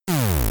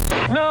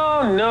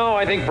No,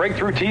 I think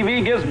Breakthrough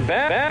TV gives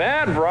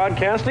bad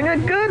broadcasting a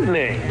good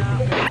name.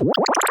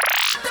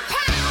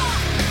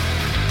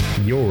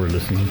 You're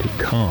listening to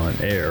Con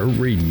Air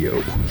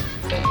Radio.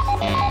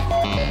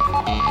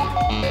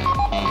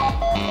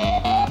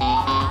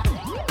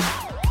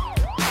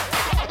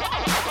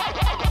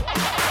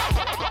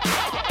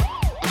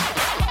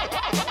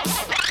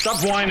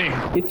 Stop whining.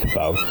 It's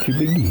about to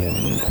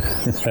begin.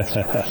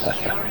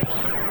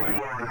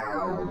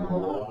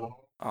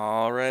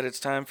 All right, it's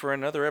time for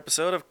another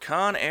episode of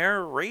Con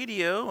Air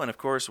Radio. And of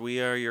course,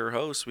 we are your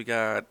hosts. We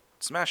got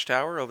Smash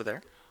Tower over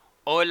there.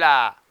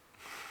 Hola.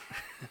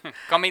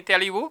 Comment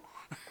allez-vous?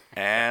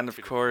 And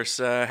of course,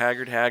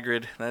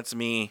 Hagrid. That's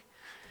me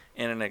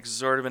in an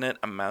exorbitant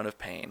amount of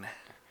pain.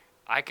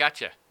 I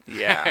gotcha.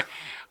 Yeah.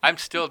 I'm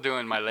still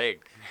doing my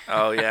leg.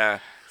 Oh, yeah.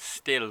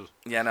 Still.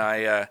 Yeah,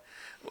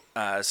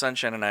 no,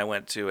 Sunshine and I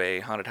went to a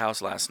haunted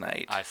house last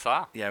night. I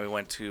saw. Yeah, we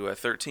went to a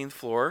 13th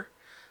floor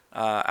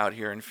out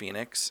here in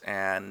Phoenix,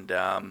 and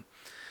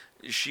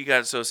she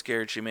got so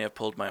scared she may have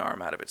pulled my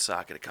arm out of its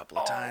socket a couple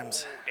of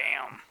times.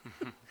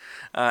 Damn.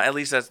 At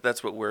least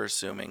that's what we're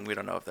assuming. We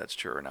don't know if that's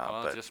true or not.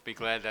 Well, but just be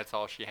glad that's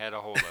all she had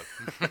a hold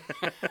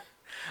of.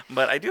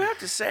 But I do have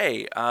to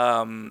say,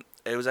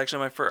 it was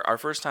actually our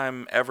first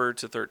time ever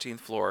to 13th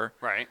floor.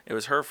 Right. It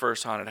was her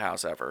first haunted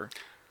house ever.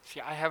 See,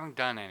 I haven't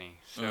done any,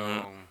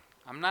 so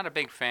I'm not a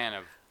big fan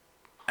of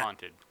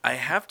haunted. I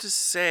have to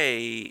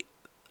say,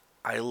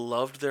 I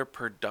loved their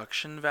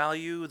production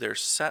value. Their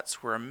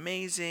sets were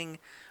amazing.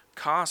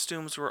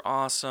 Costumes were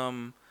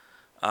awesome.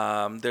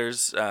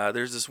 There's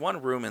this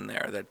one room in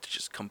there that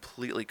just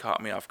completely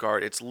caught me off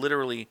guard. It's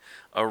literally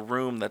a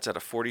room that's at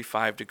a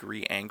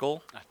 45-degree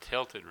angle. A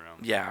tilted room.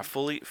 Yeah,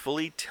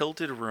 fully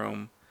tilted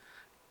room,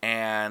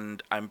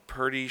 and I'm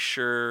pretty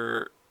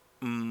sure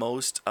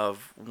most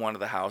of one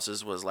of the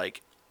houses was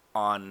like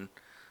on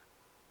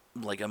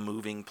like a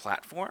moving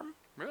platform.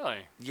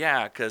 Really?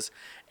 Yeah, because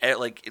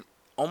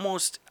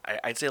almost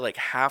I'd say like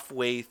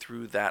halfway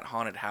through that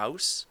haunted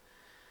house,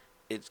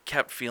 it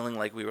kept feeling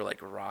like we were like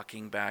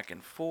rocking back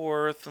and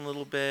forth a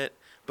little bit,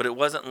 but it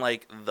wasn't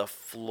like the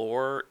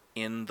floor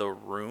in the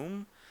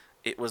room.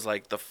 It was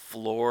like the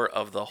floor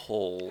of the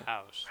whole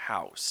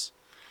house.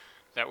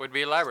 That would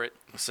be elaborate.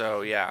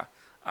 So yeah,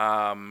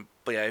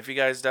 but yeah, if you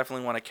guys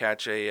definitely want to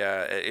catch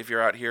if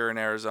you're out here in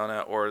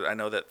Arizona, or I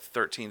know that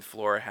 13th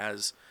floor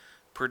has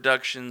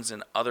productions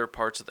in other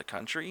parts of the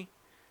country,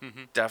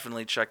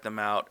 definitely check them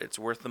out. It's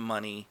worth the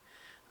money.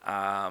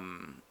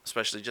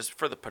 Especially just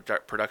for the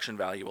production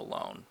value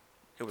alone.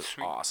 It was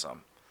Sweet.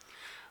 Awesome.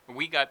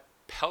 We got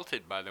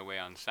pelted, by the way,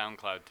 on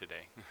SoundCloud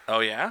today. Oh,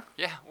 yeah?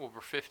 Yeah, over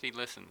 50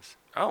 listens.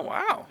 Oh,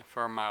 wow.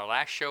 From our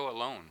last show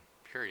alone,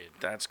 period.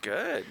 That's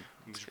good.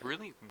 It was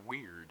really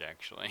weird,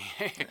 actually.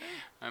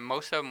 And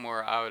most of them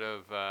were out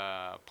of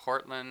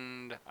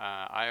Portland,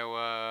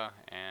 Iowa,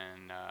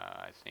 and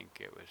I think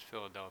it was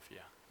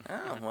Philadelphia.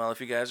 Oh, well,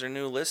 if you guys are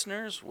new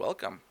listeners,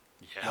 welcome.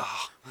 Yeah.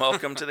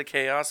 Welcome to the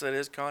chaos that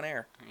is Con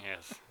Air.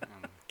 Yes,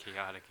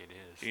 chaotic it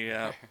is.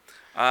 Yeah.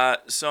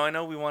 So I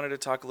know we wanted to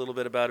talk a little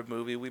bit about a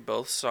movie we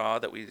both saw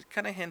that we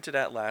kind of hinted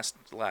at last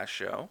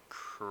show.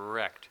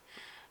 Correct.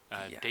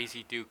 Yeah.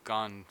 Daisy Duke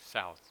Gone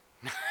South.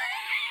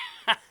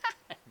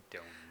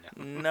 Don't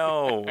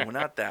know. No,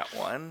 not that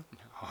one.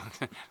 No,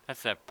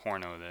 that's that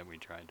porno that we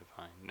tried to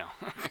find. No.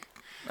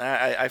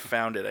 I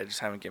found it. I just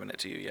haven't given it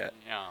to you yet.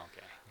 Yeah,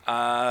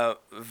 okay.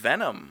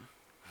 Venom.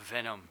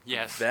 Venom,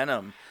 yes.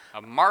 Venom.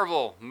 A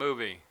Marvel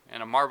movie,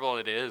 and a Marvel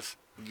it is.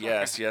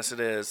 Yes, it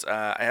is.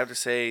 I have to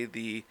say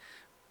the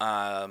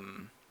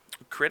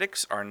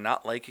critics are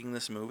not liking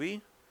this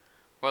movie.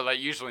 Well, that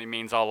usually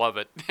means I'll love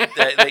it.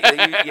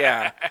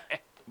 Yeah,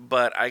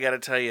 but I got to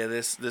tell you,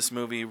 this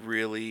movie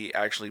really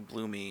actually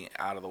blew me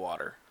out of the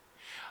water.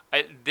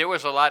 There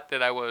was a lot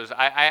that I was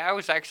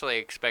actually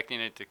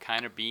expecting it to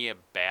kind of be a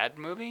bad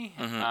movie,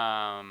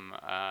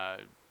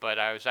 but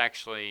I was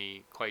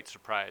actually quite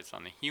surprised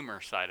on the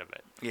humor side of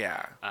it.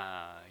 Yeah.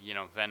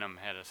 Venom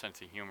had a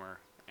sense of humor,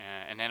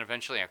 and then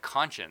eventually a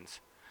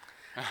conscience.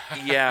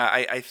 Yeah,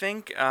 I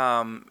think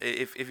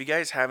if you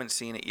guys haven't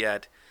seen it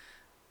yet,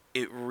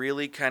 it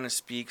really kind of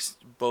speaks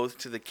both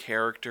to the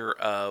character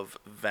of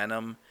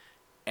Venom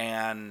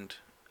and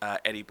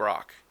Eddie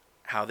Brock,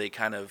 how they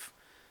kind of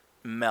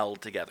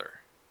meld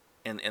together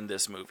in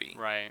this movie.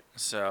 Right.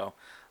 So,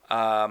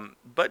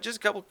 but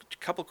just a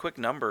couple quick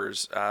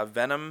numbers.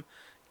 Venom,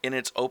 in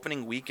its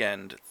opening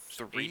weekend,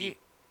 80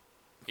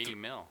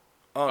 mil.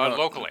 Oh, no,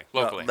 locally.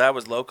 No, that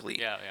was locally.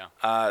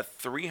 Yeah.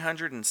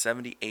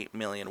 378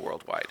 million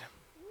worldwide.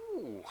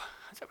 Ooh,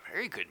 that's a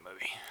very good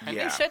movie. And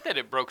Yeah. they said that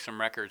it broke some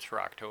records for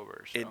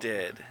October. So, It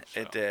did.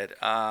 It did.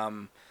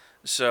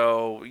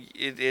 So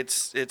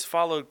it's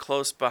followed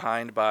close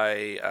behind by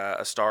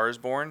A Star Is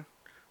Born,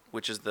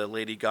 which is the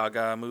Lady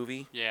Gaga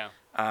movie. Yeah.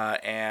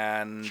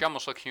 And She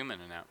almost looked human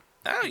in that.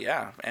 Oh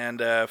yeah,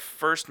 and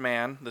First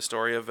Man, the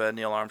story of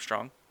Neil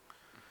Armstrong.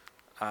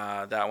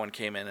 That one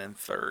came in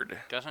third.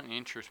 Doesn't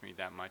interest me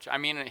that much. I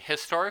mean,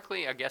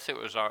 historically, I guess it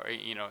was.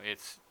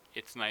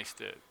 It's nice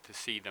to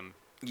see them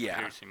Yeah.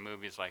 producing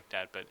movies like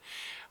that. But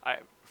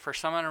for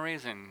some other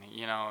reason,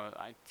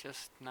 I'm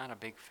just not a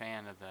big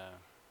fan of the,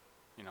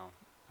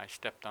 I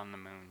stepped on the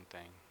moon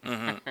thing.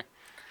 Mm-hmm.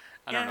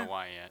 I don't know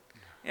why yet.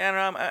 Yeah,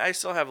 no, I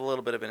still have a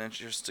little bit of an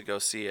interest to go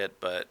see it,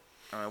 but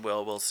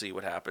we'll see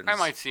what happens. I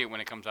might see it when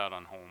it comes out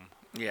on home.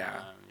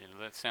 Yeah.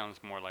 That sounds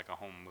more like a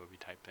home movie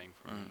type thing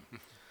for me.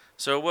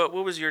 So what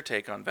was your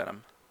take on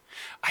Venom?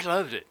 I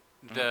loved it.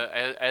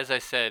 As I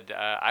said,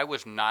 I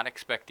was not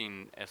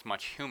expecting as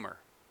much humor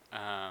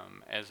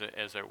as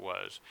it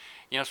was,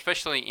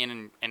 especially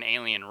in an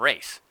alien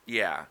race.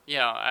 Yeah.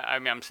 I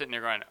mean, I'm sitting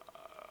there going,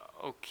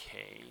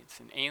 okay, it's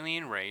an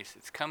alien race.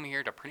 It's come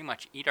here to pretty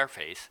much eat our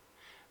face.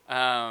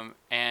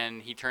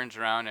 And he turns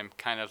around and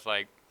kind of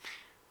like,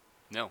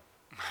 no,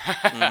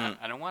 I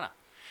don't want to.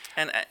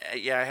 And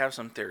I have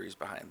some theories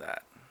behind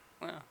that.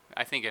 Well,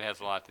 I think it has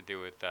a lot to do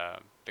with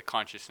the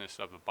consciousness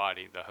of the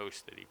body, the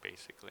host that he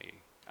basically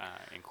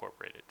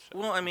incorporated. So.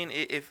 Well, I mean,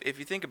 if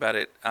you think about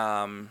it,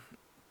 Tom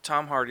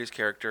Hardy's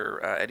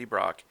character, Eddie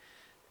Brock,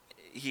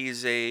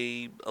 he's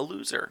a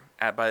loser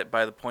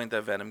by the point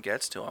that Venom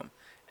gets to him.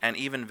 And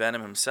even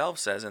Venom himself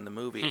says in the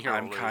movie,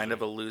 I'm kind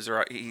of a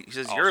loser. He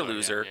says, also, you're a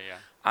loser. Yeah.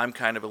 I'm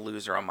kind of a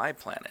loser on my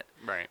planet.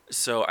 Right.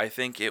 So I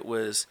think it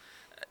was,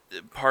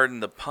 pardon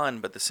the pun,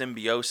 but the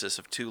symbiosis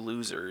of two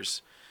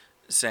losers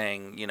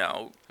saying,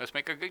 let's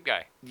make a good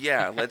guy.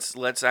 Yeah,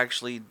 let's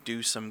actually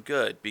do some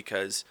good,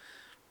 because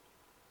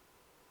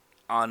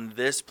on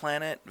this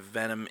planet,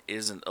 Venom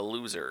isn't a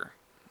loser.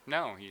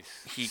 No, he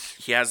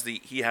has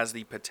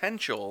the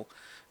potential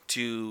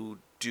to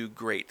do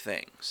great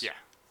things. Yeah.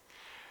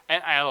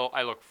 And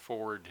I look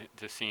forward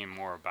to seeing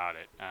more about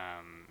it.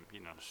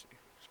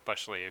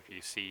 Especially if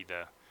you see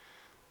the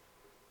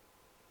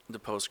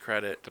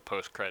post-credit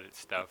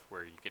stuff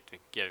where you get to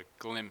get a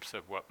glimpse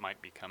of what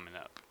might be coming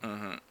up.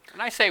 Mm-hmm.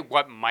 And I say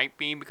what might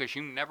be because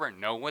you never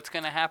know what's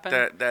going to happen.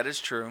 That is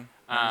true.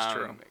 That is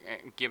true.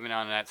 Given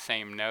on that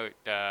same note,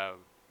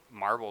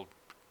 Marvel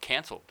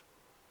canceled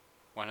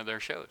one of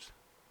their shows.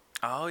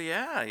 Oh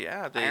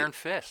yeah. Iron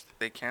Fist.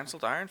 They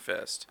canceled Iron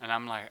Fist. And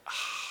I'm like,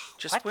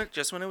 just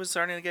when it was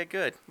starting to get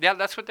good. Yeah,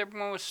 that's what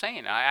everyone was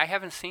saying. I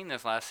haven't seen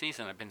this last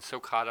season. I've been so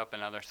caught up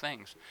in other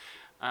things.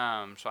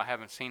 So I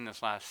haven't seen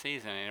this last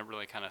season, and it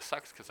really kind of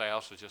sucks because I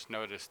also just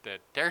noticed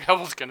that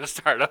Daredevil's going to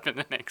start up in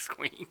the next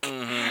week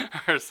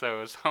or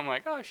so. So I'm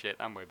like, oh shit,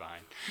 I'm way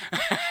behind.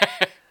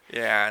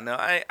 Yeah, no,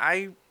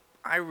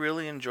 I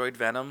really enjoyed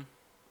Venom.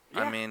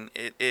 Yeah. I mean,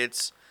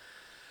 it's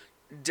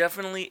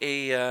definitely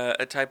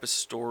a type of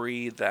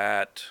story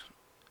that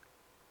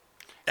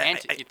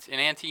it's an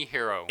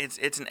anti-hero.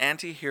 It's an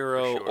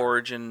anti-hero sure.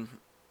 origin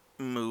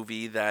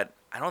movie that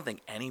I don't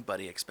think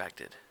anybody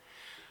expected.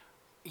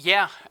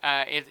 Yeah,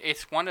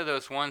 it's one of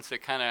those ones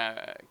that kind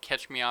of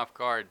catch me off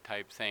guard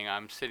type thing.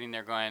 I'm sitting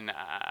there going,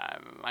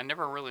 I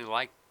never really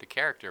liked the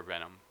character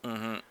Venom.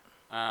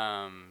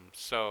 Mm-hmm.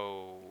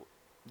 So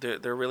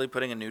they're really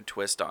putting a new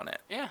twist on it.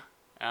 Yeah.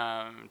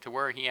 To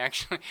where he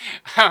actually,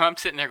 I'm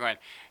sitting there going,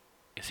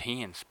 is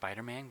he and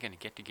Spider-Man going to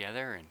get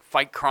together and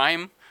fight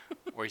crime,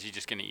 or is he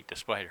just going to eat the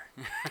spider?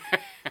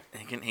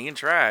 He can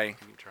try. He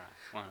can try.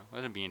 Well,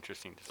 that'd be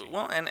interesting to see.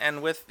 Well,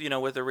 and with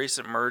the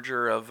recent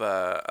merger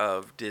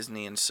of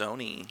Disney and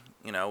Sony,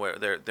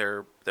 where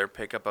their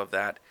pickup of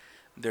that,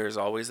 there's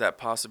always that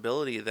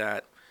possibility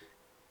that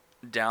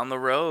down the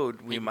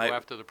road we might go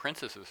after the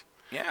princesses.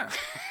 Yeah.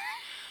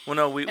 Well,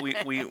 no,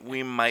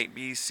 we might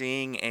be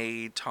seeing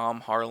a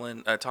Tom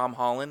Holland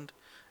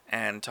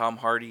and Tom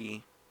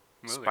Hardy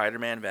movie.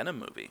 Spider-Man Venom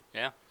movie.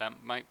 Yeah,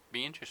 that might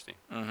be interesting.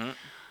 Mm-hmm.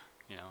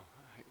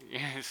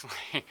 It's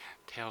like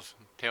Tales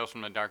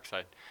from the Dark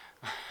Side,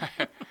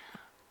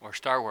 or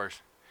Star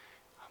Wars.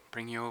 I'll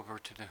bring you over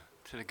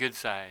to the good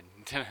side,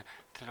 to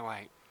the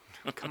white.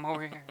 Come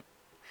over here.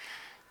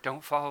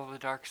 Don't follow the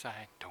dark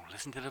side. Don't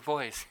listen to the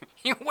voice.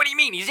 What do you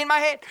mean? He's in my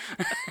head.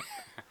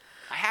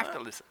 I have to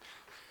listen.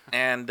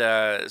 And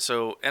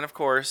of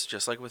course,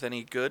 just like with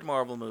any good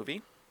Marvel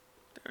movie,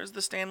 there's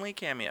the Stan Lee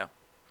cameo.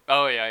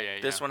 Oh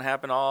yeah. This one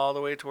happened all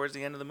the way towards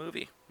the end of the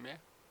movie. Yeah.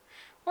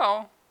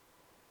 Well.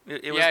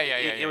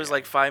 It was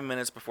like 5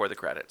 minutes before the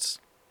credits.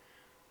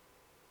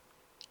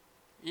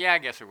 Yeah, I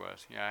guess it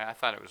was. Yeah, I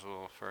thought it was a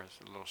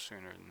little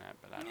sooner than that,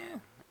 but I don't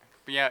know.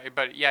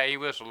 But he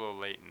was a little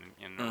late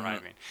in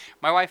arriving.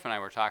 My wife and I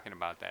were talking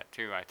about that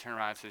too. I turned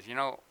around and says,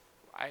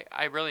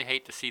 I really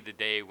hate to see the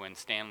day when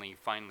Stan Lee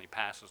finally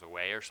passes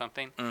away or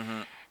something.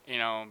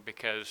 Mm-hmm.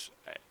 Because,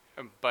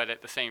 but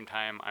at the same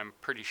time, I'm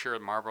pretty sure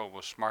Marvel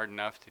was smart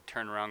enough to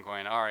turn around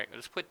going, all right,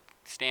 let's put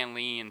Stan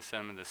Lee in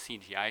some of the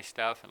CGI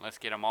stuff, and let's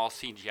get them all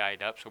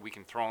CGI'd up so we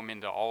can throw them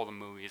into all the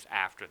movies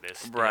after this.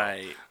 Still.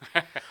 Right.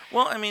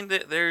 Well, I mean,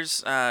 there's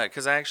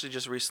because I actually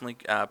just recently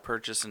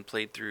purchased and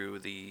played through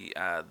the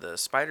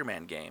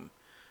Spider-Man game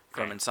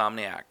from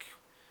Insomniac,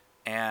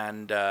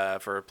 and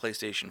for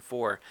PlayStation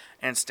 4,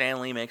 and Stan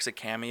Lee makes a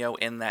cameo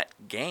in that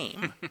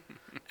game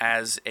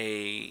as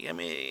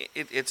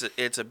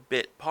it's a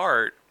bit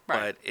part,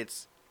 but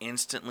it's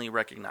instantly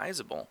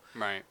recognizable.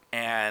 Right.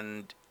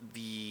 And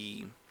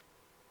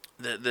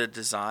the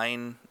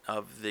design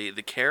of the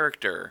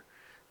character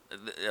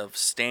of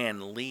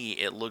Stan Lee,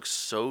 it looks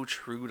so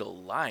true to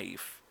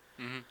life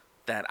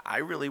that I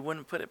really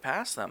wouldn't put it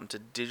past them to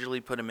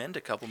digitally put him into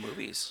a couple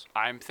movies.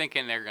 I'm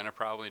thinking they're going to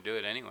probably do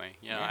it anyway.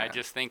 You know, I Yeah.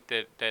 just think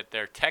that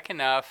they're tech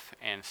enough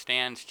and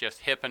Stan's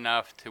just hip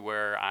enough to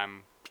where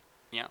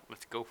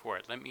let's go for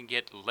it. Let me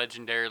get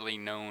legendarily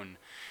known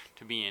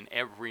to be in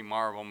every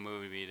Marvel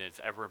movie that's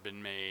ever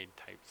been made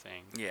type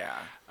thing. Yeah.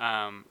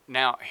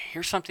 Now,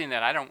 here's something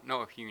that I don't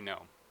know if you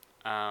know.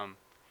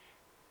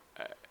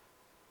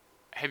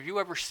 Have you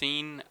ever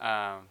seen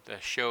the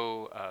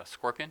show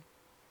Scorpion?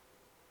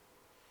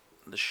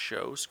 The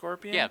show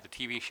Scorpion? Yeah, the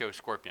TV show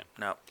Scorpion.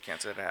 No, can't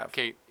say that I have.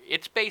 Okay,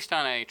 it's based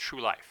on a true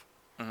life.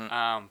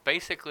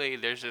 Basically,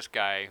 there's this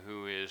guy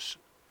who is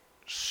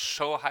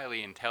so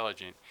highly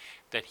intelligent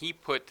that he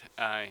put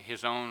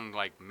his own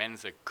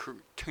Mensa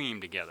team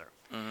together,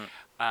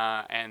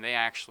 and they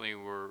actually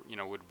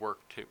would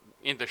work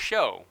in the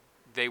show.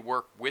 They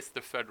work with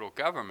the federal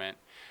government,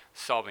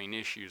 solving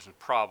issues and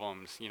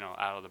problems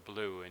out of the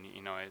blue, and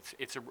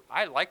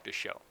I like the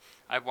show.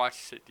 I've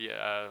watched it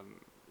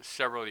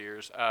several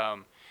years. At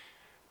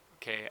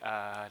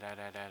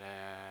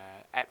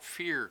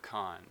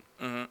FearCon.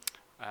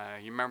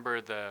 You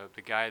remember the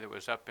guy that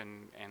was up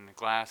in the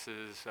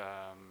glasses,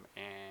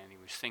 and he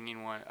was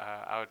singing one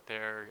out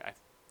there.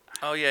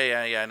 Oh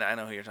yeah. I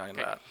know who you're talking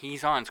about.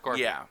 He's on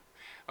Scorpion. Yeah.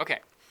 Okay.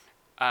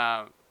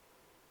 Now,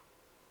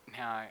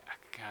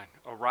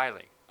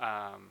 O'Reilly.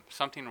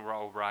 Something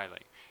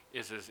O'Reilly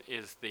is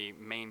the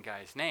main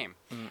guy's name,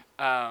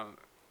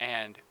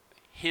 and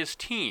his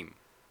team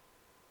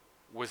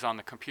was on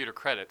the computer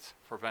credits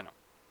for Venom.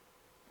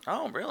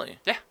 Oh, really?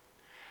 Yeah.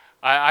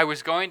 I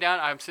was going down.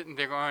 I'm sitting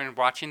there going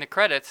watching the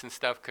credits and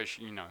stuff because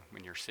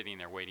when you're sitting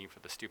there waiting for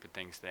the stupid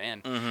things to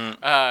end.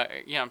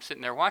 I'm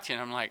sitting there watching.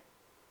 I'm like,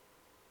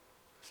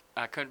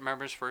 I couldn't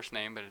remember his first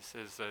name, but it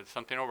says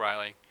something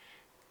O'Reilly,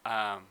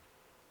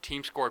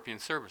 Team Scorpion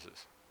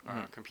Services,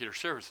 or Computer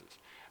Services.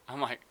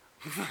 I'm like,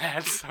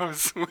 that's so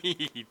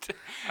sweet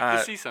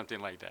to see something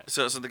like that.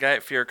 So the guy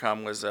at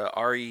FearCon was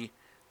Ari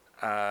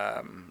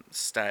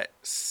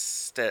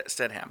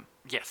Stedham.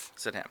 Yes.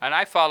 Stedham. And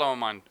I follow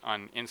him on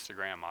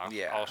Instagram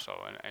Yeah. also,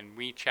 and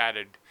we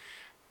chatted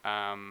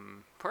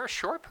for a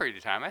short period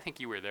of time. I think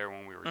you were there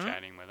when we were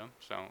chatting with him.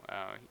 So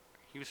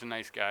he was a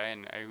nice guy,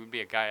 and he would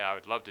be a guy I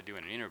would love to do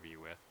an interview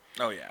with.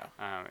 Oh yeah.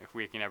 If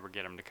we can ever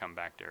get him to come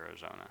back to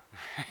Arizona.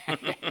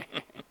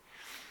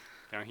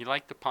 He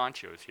liked the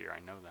ponchos here. I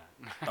know that.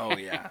 Oh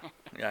yeah.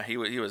 Yeah. He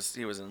was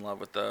in love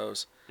with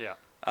those. Yeah.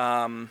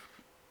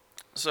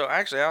 So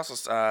actually, I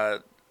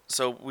also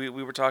so we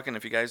were talking.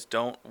 If you guys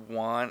don't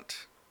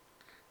want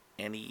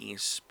any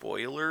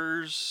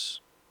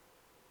spoilers,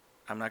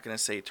 I'm not gonna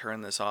say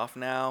turn this off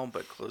now,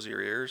 but close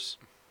your ears.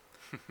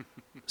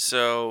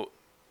 So,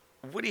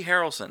 Woody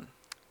Harrelson.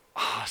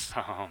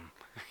 Awesome.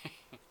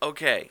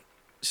 Okay,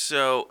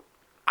 so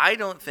I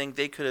don't think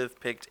they could have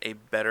picked a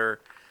better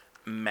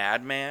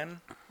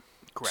madman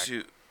Correct.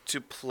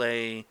 to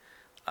play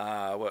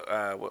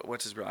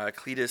what's his real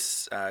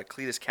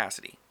Cletus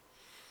Cassidy,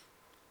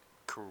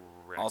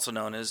 Correct. also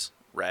known as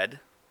Red,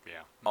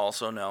 Yeah.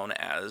 also known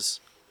as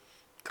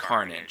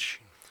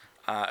Carnage.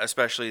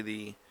 Especially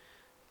the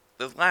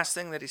last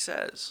thing that he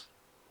says,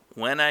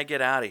 "When I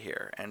get out of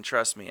here, and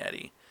trust me,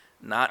 Eddie,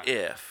 not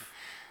if,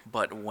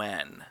 but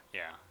when,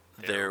 Yeah.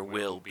 there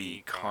will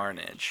be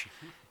carnage."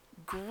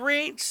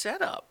 Great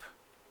setup.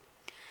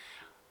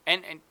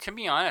 And to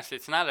be honest,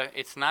 it's not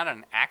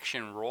an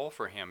action role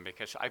for him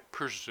because I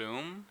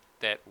presume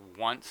that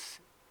once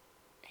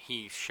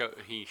he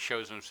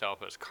shows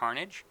himself as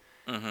Carnage,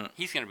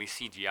 he's going to be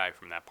CGI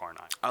from that point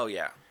on. Oh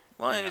yeah.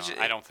 Well,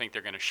 I don't think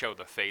they're going to show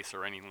the face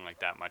or anything like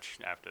that much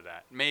after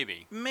that.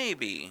 Maybe.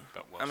 Maybe.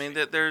 But we'll I mean,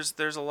 see.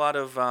 there's a lot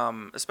of,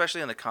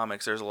 especially in the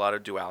comics, there's a lot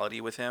of duality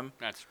with him.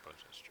 I suppose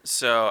that's true.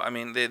 So I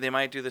mean, they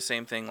might do the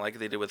same thing like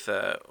they did with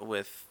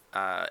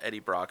Eddie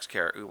Brock's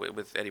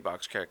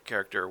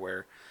character,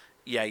 where,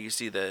 yeah, you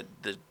see the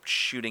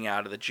shooting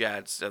out of the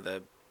jets of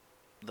the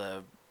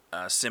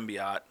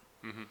symbiote,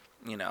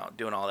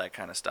 doing all that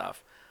kind of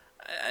stuff.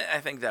 I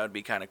think that would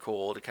be kind of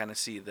cool to kind of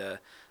see the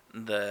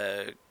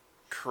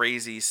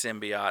crazy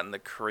symbiote and the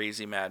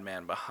crazy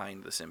madman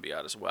behind the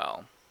symbiote as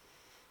well.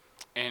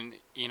 And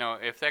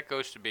if that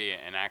goes to be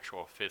an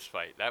actual fist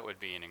fight, that would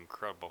be an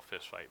incredible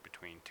fist fight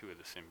between two of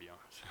the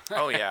symbiotes.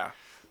 Oh yeah,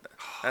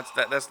 that's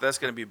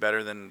going to be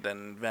better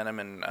than Venom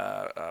and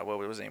what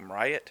was his name,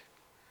 Riot?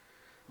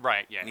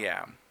 Right. Yeah.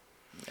 Yeah.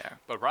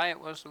 But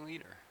Riot was the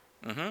leader.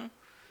 Mm-hmm.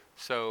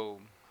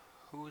 So,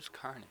 who's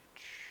Carnage?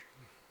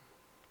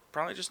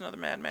 Probably just another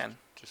madman.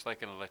 Just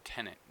like a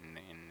lieutenant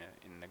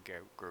in the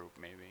group,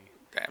 maybe.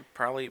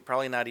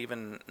 Probably not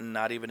even in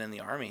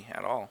the army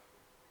at all.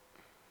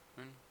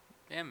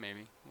 Yeah,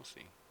 maybe. We'll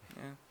see.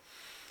 Yeah.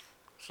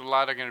 So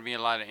going to be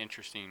a lot of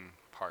interesting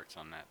parts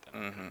on that.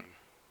 Mhm.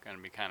 Going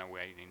to be kind of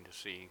waiting to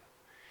see.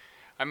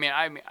 I don't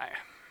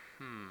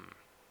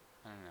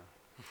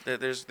know.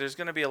 There's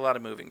going to be a lot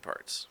of moving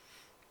parts.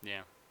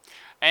 Yeah.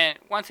 And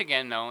once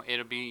again, though,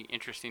 it'll be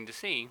interesting to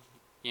see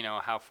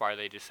how far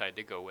they decide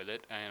to go with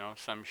it.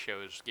 Some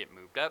shows get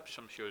moved up,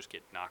 some shows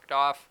get knocked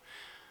off.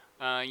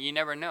 You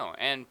never know.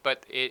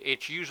 But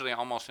it's usually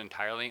almost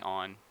entirely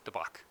on the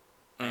buck.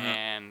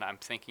 And I'm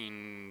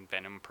thinking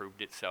Venom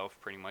proved itself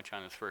pretty much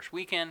on its first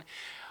weekend.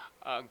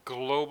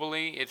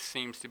 Globally, it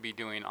seems to be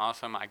doing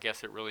awesome. I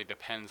guess it really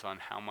depends on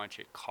how much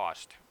it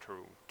cost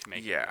to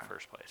make it in the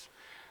first place.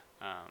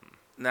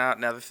 Now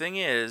the thing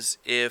is,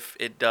 if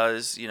it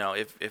does,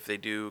 if they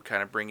do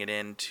kind of bring it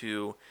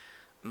into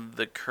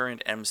the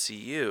current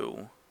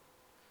MCU,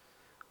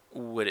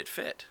 would it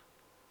fit?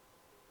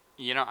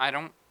 I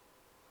don't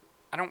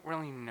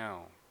really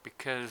know,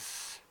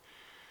 because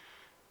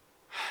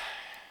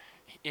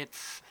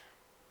it's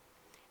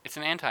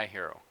an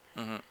anti-hero.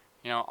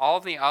 All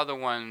the other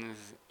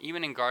ones,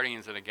 even in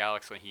Guardians of the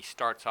Galaxy, he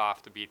starts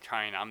off to be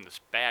I'm this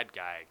bad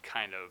guy,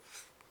 kind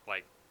of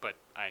like, but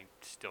I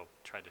still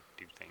try to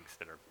do things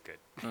that are good.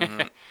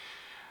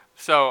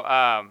 So,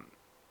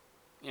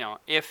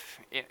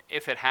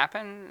 if it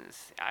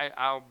happens,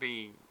 I'll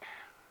be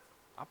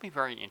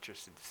very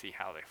interested to see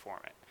how they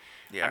form it.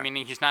 Yeah. I mean,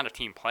 he's not a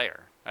team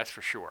player, that's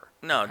for sure.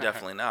 No,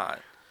 definitely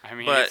not. I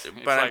mean, but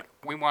it's like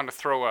we want to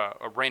throw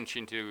a wrench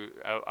into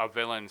a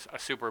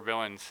super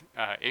villain's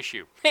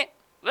issue.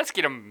 Let's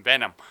get him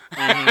Venom.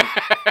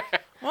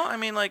 Well, I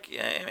mean, like,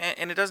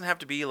 and it doesn't have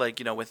to be like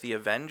with the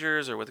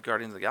Avengers or with the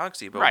Guardians of the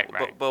Galaxy, but Right.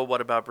 But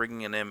what about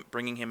bringing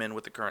him in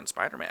with the current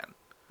Spider-Man?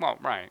 Well,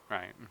 right.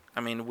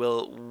 I mean,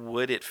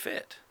 would it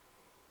fit?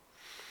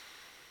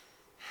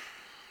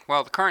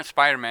 Well, the current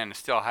Spider-Man is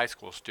still a high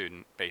school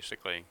student,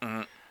 basically.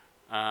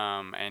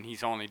 And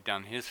he's only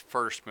done his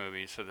first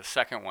movie, so the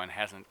second one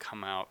hasn't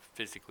come out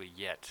physically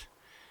yet.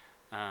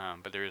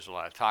 But there is a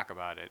lot of talk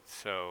about it,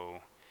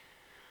 so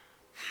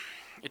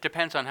it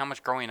depends on how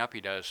much growing up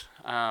he does.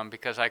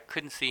 Because I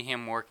couldn't see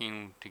him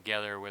working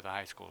together with a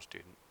high school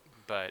student,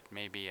 but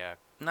maybe a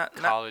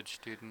college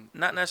student.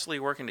 Not necessarily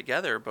working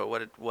together, but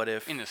what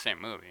if in the same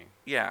movie?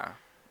 Yeah,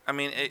 I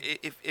mean,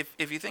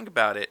 if you think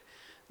about it,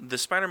 the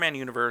Spider-Man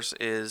universe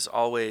is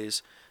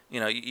always,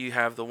 you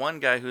have the one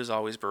guy who's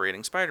always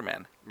berating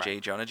Spider-Man, Right. J.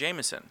 Jonah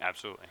Jameson.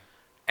 Absolutely.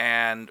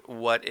 And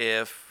what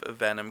if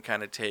Venom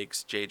kind of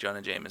takes J.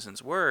 Jonah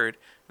Jameson's word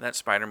that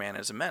Spider-Man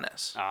is a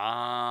menace?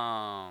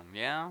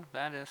 Yeah,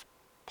 that is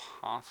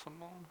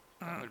possible.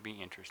 That would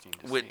be interesting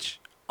to see.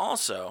 Which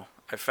also,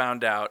 I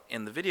found out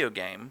in the video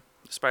game,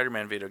 the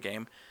Spider-Man video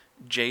game,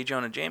 J.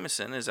 Jonah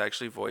Jameson is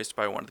actually voiced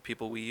by one of the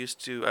people we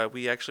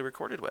actually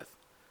recorded with.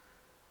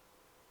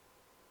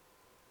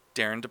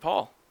 Darren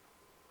DePaul.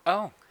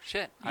 Oh,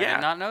 shit. I Yeah.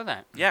 did not know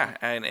that. Yeah,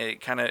 and it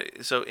kind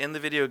of, so in the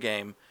video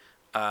game,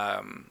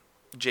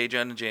 J.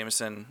 Jonah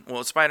Jameson,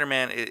 well,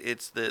 Spider-Man,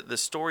 it's the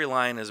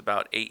storyline is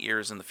about 8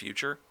 years in the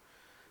future.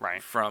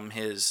 Right. From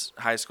his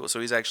high school. So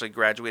he's actually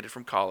graduated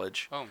from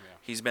college. Oh, yeah.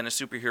 He's been a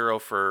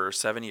superhero for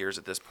 7 years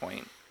at this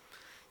point.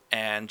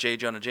 And J.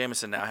 Jonah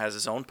Jameson now has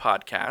his own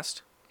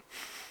podcast,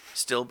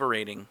 still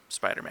berating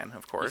Spider-Man,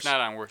 of course. He's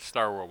not on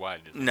Star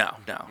Worldwide, is he? No.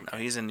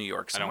 He's in New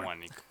York I somewhere. don't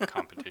want any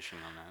competition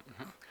on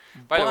that.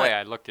 By the But- way,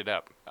 I looked it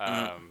up.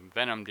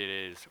 Venom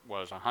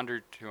was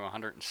 100 to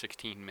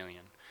 116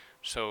 million.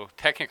 So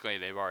technically,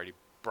 they've already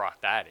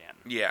brought that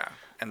in. Yeah,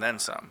 and then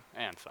some.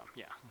 And some,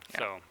 yeah.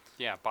 So,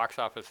 yeah, box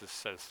office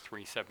says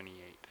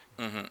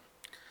 378.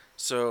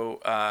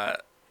 So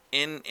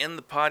in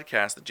the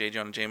podcast that J.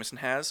 Jonah Jameson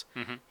has,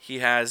 he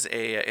has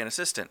an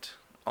assistant.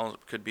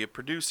 Could be a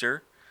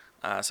producer,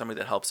 somebody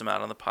that helps him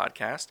out on the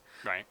podcast.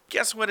 Right.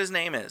 Guess what his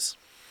name is?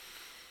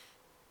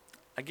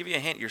 I'll give you a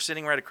hint. You're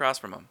sitting right across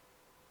from him.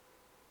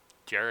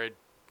 Jared.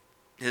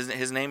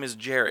 His name is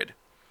Jared.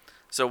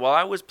 So while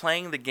I was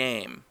playing the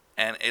game,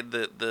 and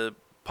the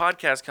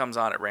podcast comes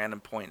on at random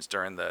points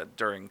during the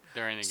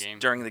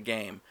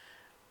game.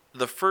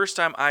 The first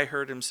time I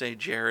heard him say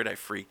Jared, I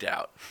freaked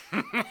out.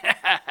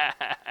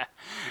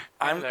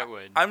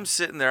 I'm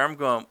sitting there. I'm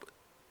going,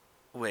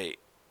 wait.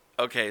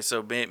 Okay,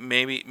 so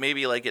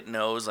maybe like it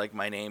knows like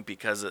my name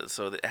because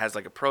so it has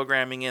like a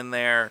programming in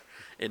there.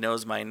 It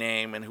knows my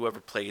name, and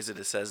whoever plays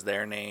it says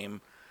their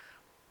name.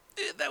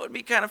 That would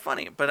be kind of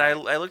funny. But I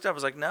looked up. I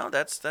was like, no,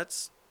 that's.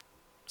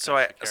 So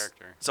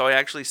I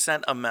actually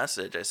sent a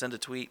message. I sent a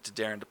tweet to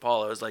Darren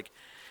DePaul. I was like,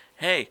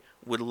 hey,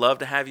 would love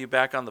to have you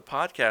back on the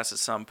podcast at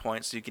some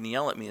point so you can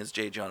yell at me as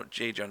J. Jonah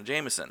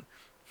Jameson.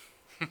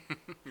 Did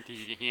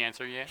he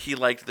answer yet? He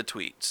liked the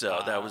tweet,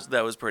 so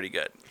that was pretty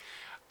good.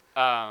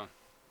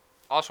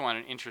 Also on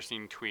an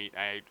interesting tweet,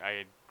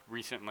 I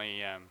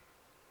recently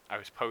I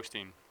was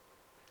posting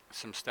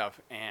some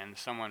stuff and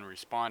someone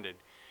responded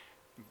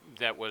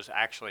that was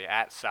actually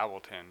at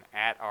Salvilton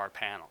at our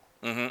panel.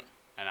 And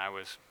I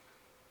was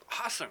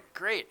awesome,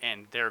 great,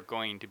 and they're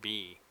going to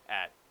be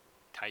at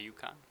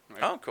Tayucon.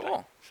 Right? Oh,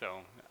 cool.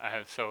 So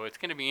it's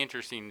going to be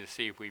interesting to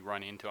see if we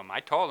run into them. I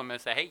told them, I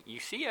said, hey,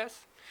 you see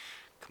us,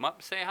 come up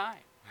and say hi.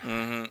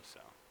 So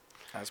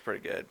that's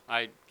pretty good.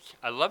 I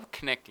love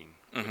connecting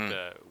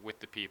with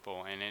the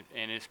people, and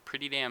it's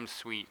pretty damn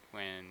sweet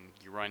when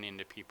you run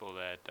into people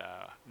that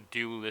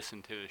do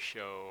listen to the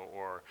show,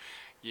 or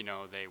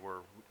they were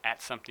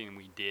at something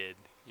we did.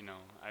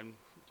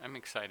 I'm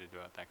excited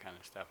about that kind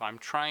of stuff. I'm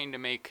trying to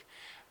make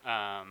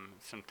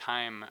some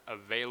time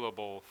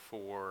available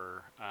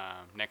for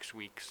next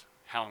week's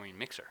Halloween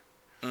mixer.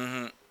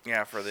 Mm-hmm.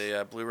 Yeah, for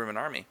the Blue Ribbon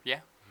Army. Yeah.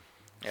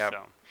 Yeah,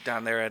 So,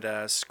 down there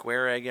at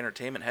Square Egg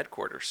Entertainment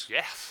headquarters.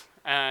 yes.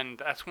 And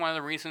that's one of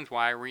the reasons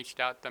why I reached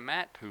out to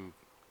Matt, who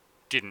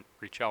didn't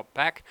reach out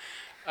back.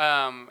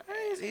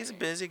 He's a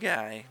busy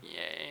guy.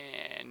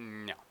 Yeah,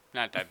 no,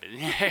 not that busy.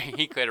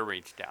 He could have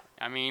reached out.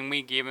 I mean,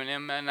 we given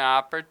him an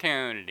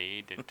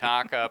opportunity to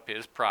talk up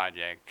his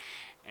project,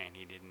 and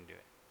he didn't do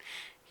it.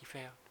 He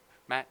failed.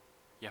 Matt,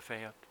 you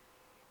failed.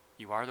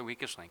 You are the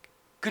weakest link.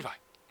 Goodbye.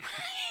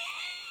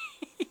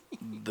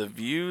 The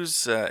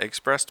views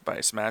expressed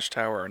by Smash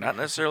Tower are not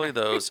necessarily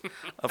those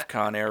of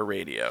Con Air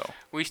Radio.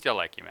 We still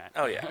like you, Matt.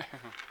 Oh yeah.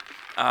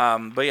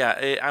 But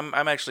yeah,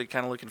 I'm actually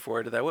kind of looking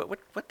forward to that.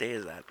 What day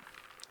is that?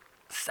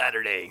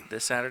 Saturday.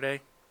 This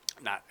Saturday?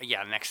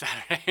 Next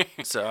Saturday.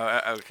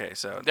 So okay,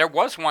 so There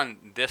was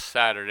one this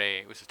Saturday.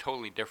 It was a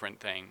totally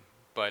different thing,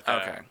 but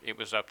Okay. it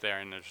was up there,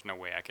 and there's no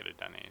way I could have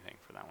done anything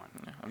for that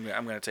one.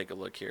 I'm gonna take a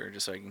look here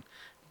just so I can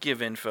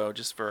give info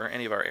just for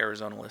any of our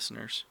Arizona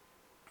listeners.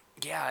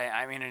 Yeah,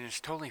 I mean,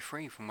 it's totally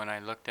free from when I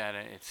looked at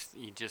it. It's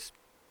you just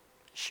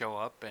show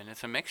up, and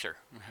it's a mixer.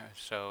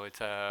 So it's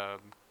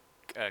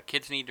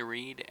Kids Need to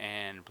Read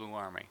and Blue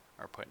Army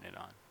are putting it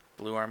on.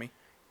 Blue Army?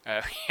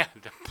 Yeah,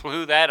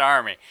 Blue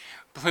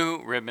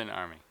Ribbon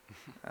Army.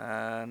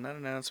 Not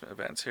announcement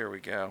events. Here we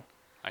go.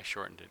 I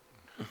shortened it.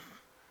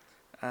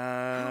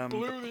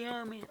 Blue the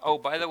Army. Oh,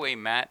 by the way,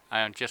 Matt,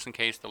 just in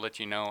case to let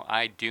you know,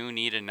 I do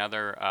need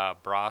another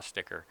bra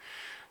sticker.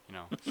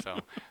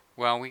 So,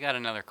 well, we got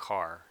another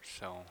car,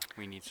 so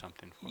we need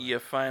something for it. You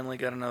finally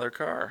got another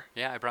car.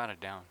 Yeah, I brought it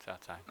down. It's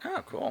outside.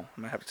 Oh, cool.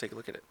 I'm gonna have to take a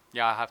look at it.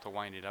 Yeah, I'll have to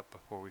wind it up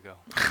before we go.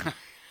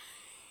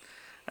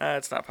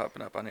 It's not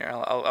popping up on here.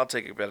 I'll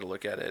take a better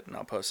look at it and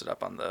I'll post it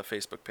up on the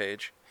Facebook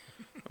page.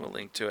 We'll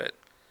link to it.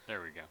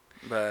 There we go.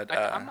 But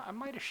I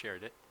might have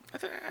shared it.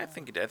 I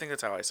think it did. I think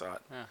that's how I saw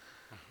it. Yeah.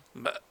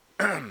 But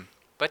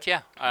But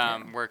yeah,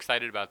 we're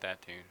excited about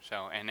that too.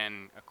 So, and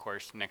then of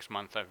course next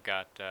month I've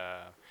got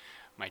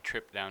my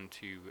trip down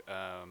to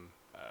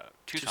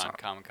Tucson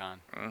Comic Con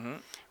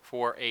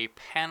for a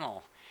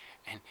panel.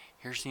 And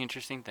here's the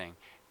interesting thing: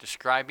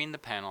 describing the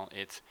panel,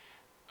 it's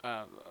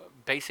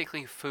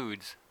basically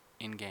foods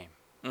in game.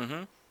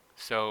 Mm-hmm.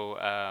 So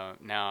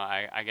now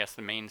I guess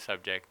the main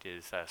subject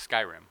is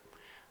Skyrim,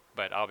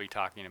 but I'll be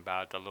talking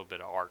about a little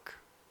bit of Ark.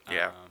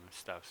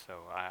 Stuff. So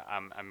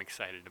I'm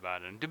excited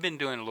about it. And I've been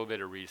doing a little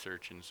bit of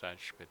research and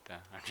such, but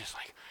I'm just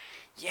like,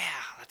 yeah,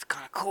 that's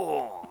kind of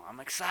cool. I'm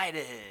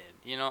excited,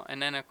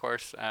 And then of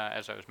course,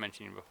 as I was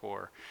mentioning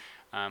before,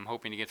 I'm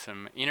hoping to get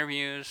some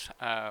interviews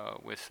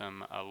with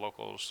some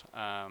locals.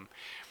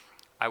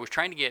 I was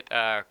trying to get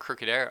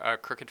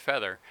Crooked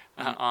Feather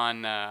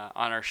on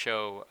our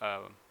show.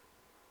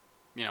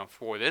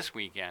 For this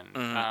weekend,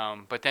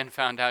 but then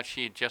found out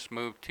she had just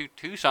moved to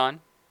Tucson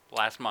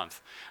last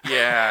month.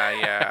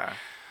 Yeah.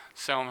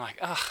 So I'm like,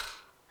 ugh,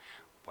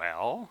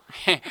 well,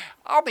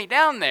 I'll be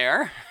down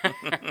there.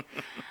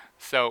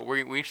 So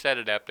we've set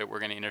it up that we're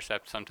going to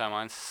intercept sometime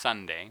on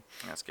Sunday.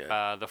 That's good.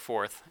 The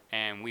 4th,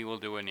 and we will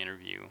do an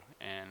interview.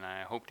 And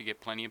I hope to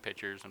get plenty of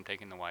pictures. I'm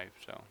taking the wife,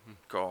 so.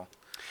 Cool.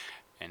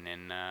 And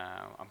then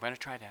I'm going to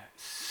try to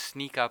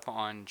sneak up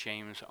on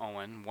James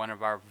Owen, one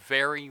of our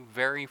very,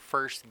 very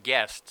first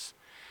guests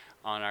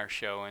on our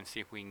show, and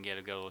see if we can get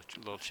a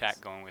little chat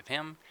going with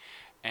him.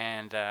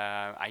 And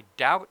I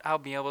doubt I'll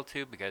be able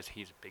to because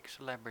he's a big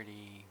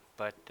celebrity,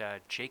 but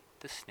Jake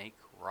the Snake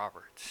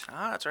Roberts.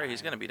 Ah, that's right.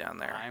 He's going to be down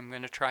there. I'm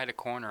going to try to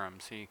corner him.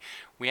 See,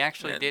 we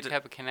actually did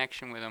have a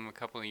connection with him a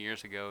couple of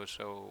years ago,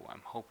 so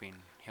I'm hoping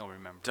he'll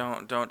remember.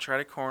 Don't try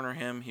to corner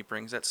him. He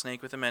brings that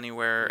snake with him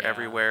anywhere,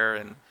 everywhere,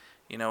 and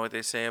you know what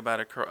they say about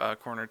a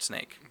cornered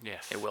snake.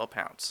 Yes. It will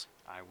pounce.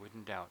 I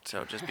wouldn't doubt.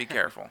 So just be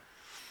careful.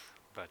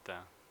 But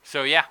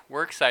so yeah,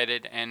 we're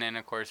excited, and then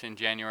of course in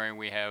January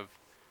we have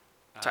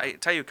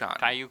Tayucon.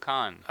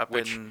 Tayucon,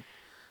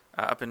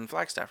 up in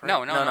Flagstaff, right?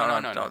 No.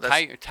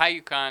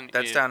 Tayucon.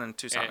 That's down in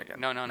Tucson again.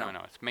 No.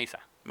 It's Mesa.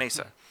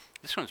 Mesa.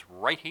 This one's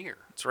right here.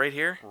 It's right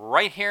here?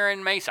 Right here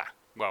in Mesa.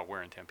 Well,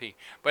 we're in Tempe,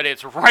 but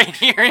it's right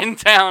here in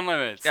town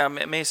limits. Yeah,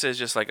 Mesa is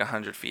just like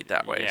 100 feet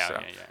that way. Yeah, so.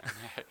 yeah.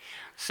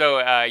 So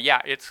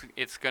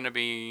it's going to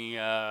be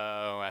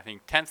I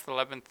think 10th,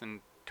 11th, and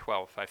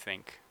 12th. I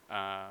think.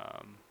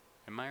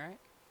 Am I right?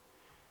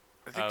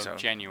 I think so.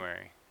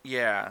 January.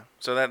 Yeah.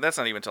 So that's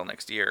not even until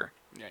next year.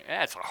 Yeah,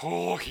 that's a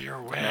whole year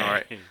away. All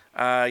right.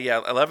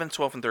 11th,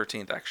 12th, and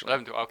 13th actually.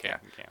 11th. Okay. Yeah.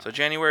 Okay. So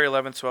January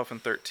 11th, 12th,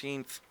 and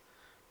 13th.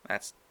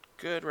 That's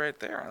good right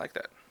there. I like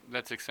that.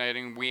 That's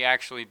exciting. We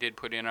actually did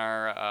put in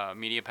our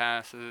media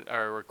passes,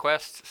 our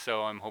requests,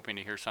 so I'm hoping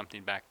to hear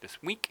something back this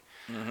week.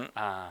 Mm-hmm.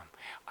 I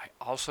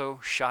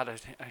also shot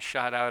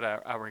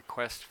out a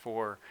request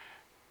for,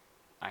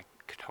 I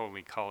could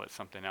totally call it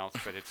something else,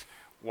 but it's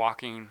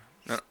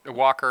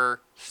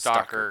Walker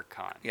Stalker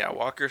Con. Yeah,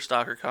 Walker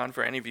Stalker Con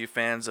for any of you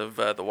fans of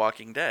The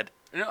Walking Dead.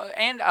 No,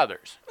 and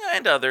others.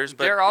 And others,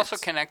 but they're also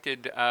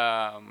connected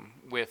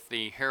with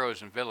the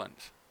Heroes and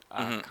Villains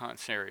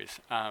series.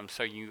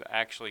 So you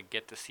actually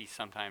get to see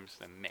sometimes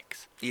the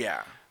mix.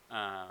 Yeah.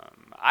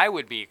 I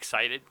would be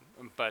excited,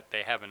 but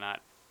they have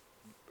not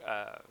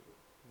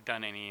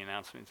done any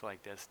announcements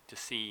like this, to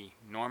see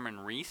Norman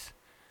Reese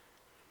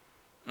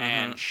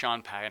and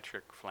Sean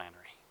Patrick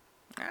Flannery.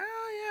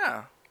 Oh,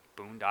 yeah.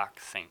 Boondock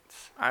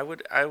Saints. I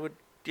would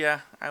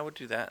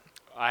do that.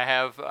 I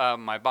have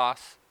my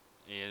boss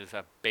is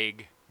a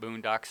big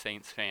Boondock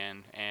Saints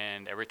fan,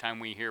 and every time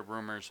we hear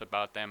rumors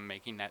about them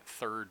making that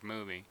third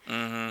movie, you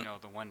know,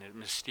 the one that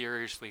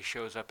mysteriously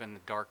shows up in the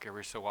dark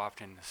every so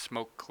often, the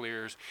smoke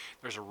clears,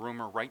 there's a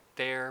rumor right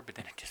there, but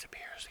then it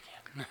disappears again.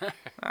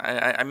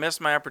 I missed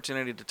my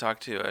opportunity to talk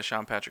to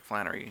Sean Patrick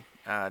Flannery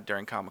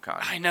during Comic-Con.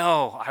 I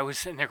know. I was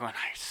sitting there going,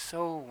 I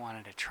so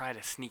wanted to try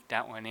to sneak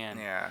that one in.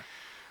 Yeah.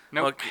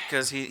 Nope. Well,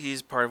 because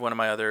he's part of one of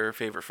my other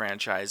favorite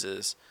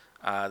franchises,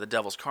 The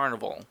Devil's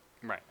Carnival.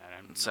 Right.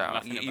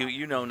 So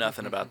you know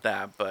nothing about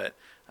that, but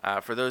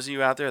for those of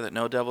you out there that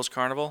know Devil's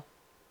Carnival,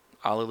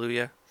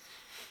 hallelujah.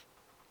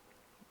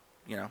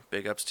 You know,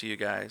 big ups to you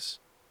guys.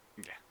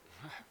 Yeah.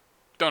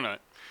 Don't know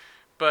it.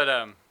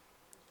 But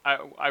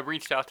I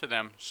reached out to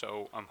them,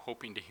 so I'm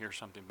hoping to hear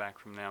something back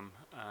from them.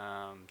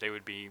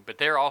 But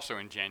they're also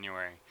in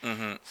January,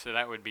 so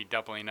that would be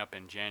doubling up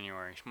in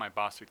January. My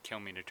boss would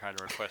kill me to try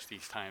to request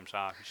these times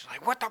off. He's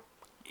like, "What the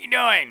you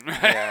doing?"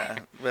 Yeah,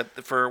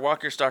 but for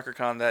Walker Stalker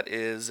Con, that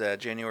is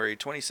January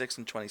 26th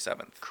and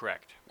 27th.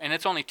 Correct, and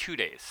it's only 2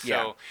 days.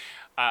 So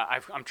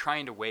I'm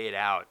trying to weigh it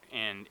out,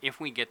 and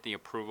if we get the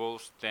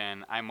approvals,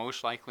 then I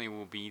most likely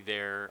will be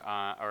there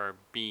or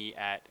be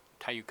at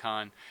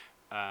Tayucon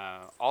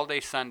all day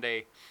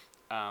Sunday,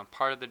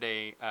 part of the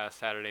day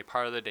Saturday,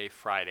 part of the day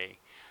Friday,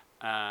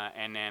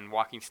 and then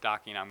walking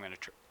stocking. I'm gonna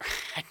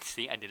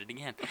see. I did it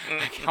again.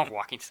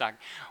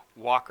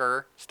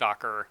 Walker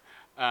Stalker.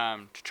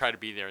 To try to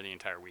be there the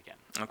entire weekend.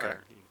 Okay.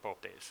 Or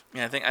both days.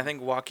 Yeah, I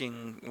think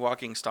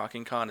walking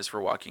Stalking Con is for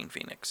Joaquin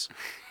Phoenix.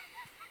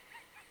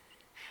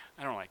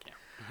 I don't like him.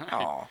 Oh.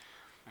 All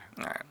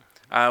right.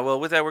 Well,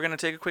 with that, we're going to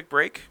take a quick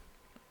break,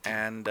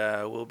 and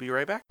we'll be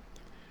right back.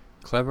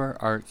 Clever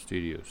Art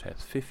Studios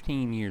has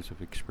 15 years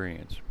of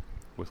experience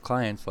with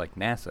clients like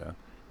NASA,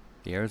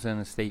 the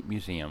Arizona State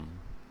Museum,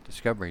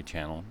 Discovery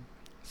Channel,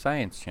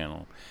 Science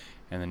Channel,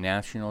 and the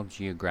National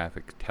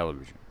Geographic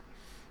Television.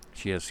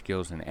 She has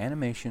skills in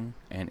animation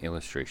and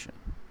illustration.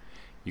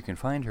 You can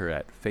find her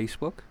at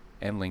Facebook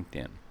and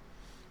LinkedIn.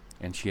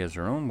 And she has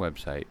her own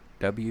website,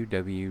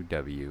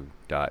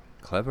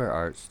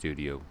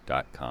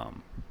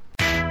 www.cleverartstudio.com.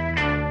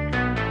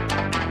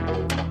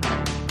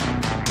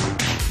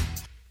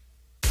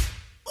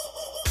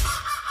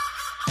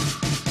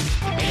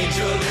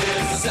 Angel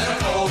is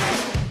cynical,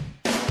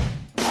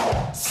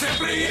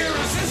 simply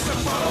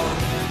irresistible.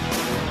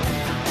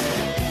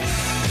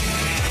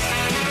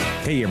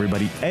 Hey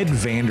everybody, Ed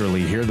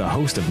Vanderlee here, the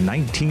host of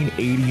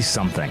 1980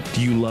 Something.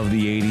 Do you love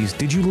the 80s?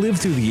 Did you live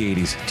through the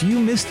 80s? Do you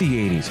miss the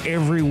 80s?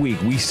 Every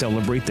week we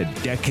celebrate the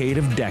decade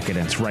of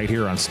decadence right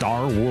here on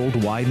Star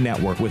Worldwide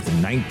Network with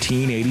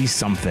 1980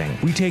 Something.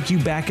 We take you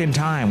back in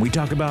time. We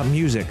talk about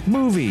music,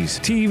 movies,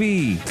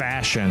 TV,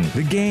 fashion,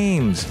 the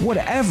games,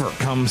 whatever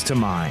comes to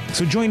mind.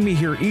 So join me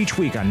here each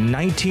week on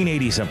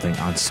 1980 Something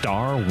on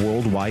Star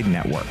Worldwide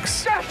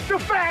Networks. That's the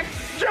fact,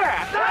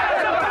 Jack!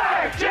 That's the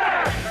fact,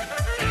 Jack!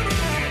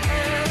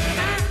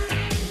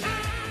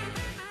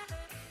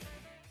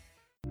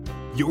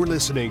 You're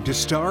listening to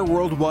Star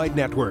Worldwide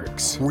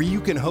Networks, where you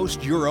can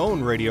host your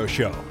own radio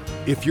show.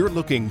 If you're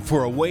looking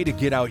for a way to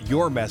get out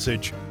your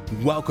message,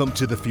 welcome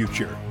to the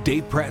future.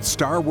 Dave Pratt's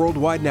Star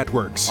Worldwide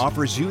Networks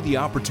offers you the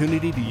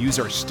opportunity to use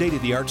our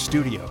state-of-the-art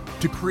studio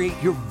to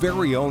create your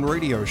very own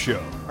radio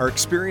show. Our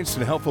experienced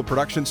and helpful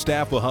production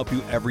staff will help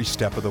you every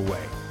step of the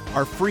way.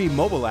 Our free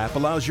mobile app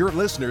allows your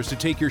listeners to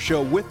take your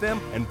show with them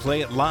and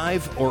play it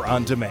live or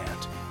on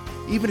demand.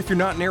 Even if you're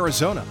not in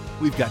Arizona,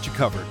 we've got you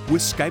covered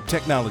with Skype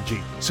technology,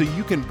 so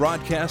you can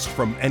broadcast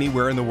from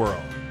anywhere in the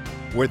world.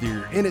 Whether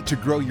you're in it to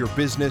grow your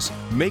business,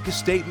 make a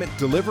statement,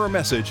 deliver a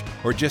message,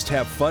 or just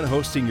have fun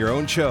hosting your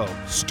own show,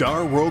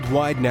 Star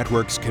Worldwide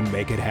Networks can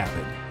make it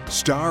happen.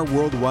 Star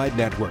Worldwide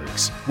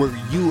Networks, where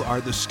you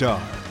are the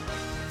star.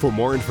 For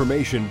more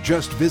information,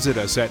 just visit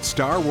us at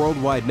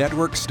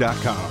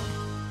starworldwidenetworks.com.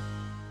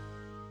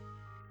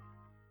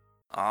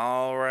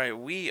 All right,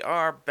 we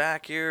are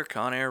back here,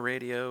 Con Air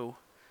Radio.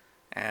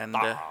 And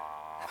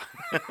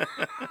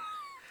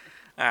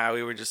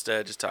we were just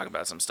talking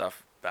about some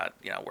stuff about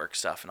work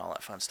stuff and all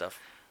that fun stuff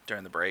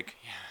during the break.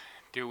 Yeah.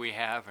 Do we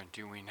have or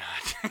do we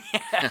not?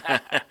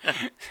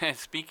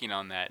 Speaking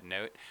on that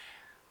note,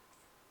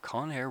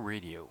 Con Air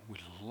Radio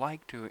would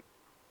like to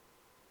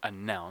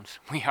announce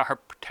we are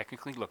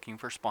technically looking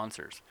for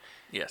sponsors.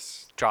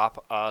 Yes.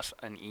 Drop us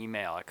an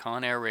email at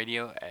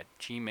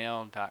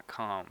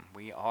conairradio@gmail.com.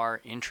 We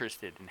are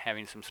interested in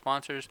having some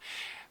sponsors.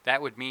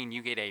 That would mean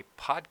you get a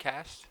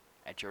podcast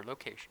at your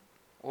location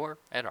or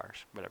at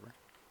ours, whatever.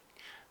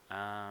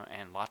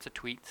 And lots of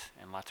tweets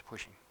and lots of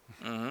pushing.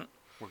 Mm-hmm.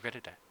 We're good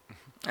at that.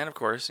 And of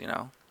course,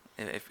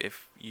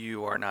 if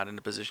you are not in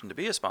a position to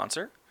be a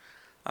sponsor,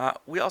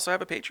 we also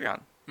have a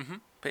Patreon.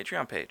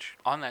 Patreon page.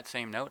 On that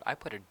same note, I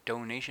put a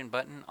donation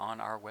button on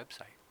our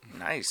website.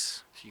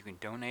 Nice. So you can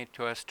donate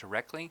to us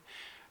directly.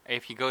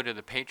 If you go to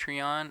the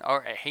Patreon,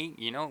 or hey,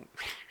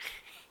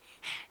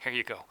 here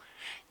you go.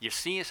 You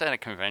see us at a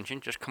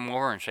convention, just come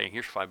over and say,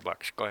 here's $5.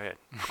 Go ahead.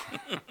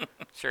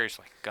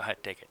 Seriously, go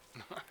ahead, take it.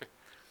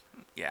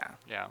 Yeah.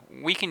 Yeah,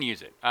 we can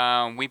use it.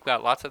 We've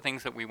got lots of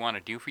things that we want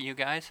to do for you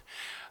guys,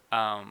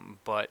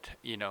 but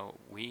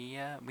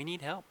we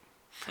need help,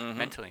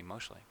 mentally,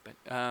 emotionally.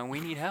 But we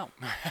need help.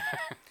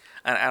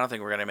 And I don't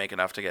think we're gonna make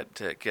enough to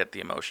get the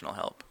emotional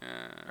help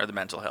or the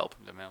mental help.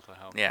 The mental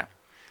help. Yeah.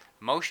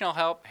 Emotional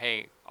help.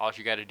 Hey, all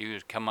you got to do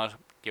is come up,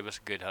 give us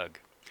a good hug.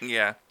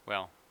 Yeah.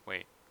 Well,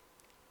 wait.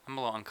 I'm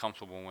a little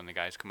uncomfortable when the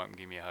guys come up and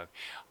give me a hug.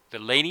 The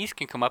ladies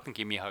can come up and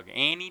give me a hug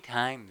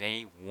anytime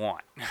they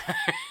want.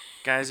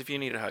 Guys, if you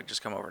need a hug,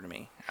 just come over to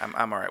me.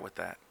 I'm all right with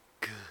that.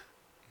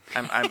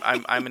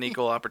 I'm an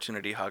equal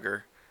opportunity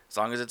hugger, as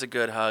long as it's a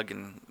good hug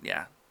and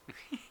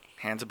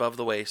hands above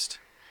the waist.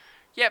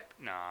 Yep.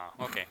 No.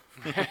 Okay.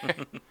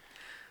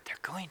 They're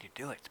going to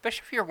do it,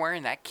 especially if you're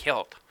wearing that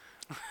kilt.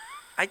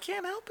 I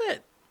can't help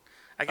it.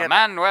 A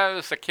man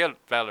wears a kilt,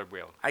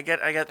 Vanderbilt. I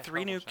got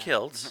 3 new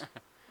kilts.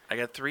 I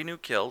got 3 new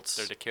kilts.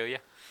 They're to kill you.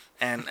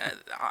 And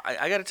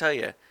I got to tell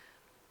you,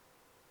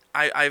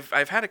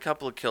 I've had a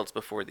couple of kilts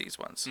before these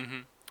ones,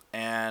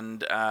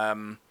 and I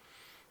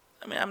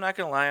mean, I'm not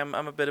gonna lie,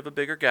 I'm a bit of a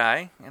bigger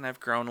guy, and I've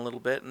grown a little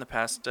bit in the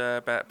past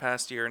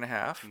year and a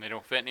half. And they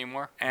don't fit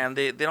anymore. And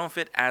they don't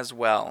fit as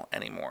well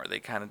anymore. They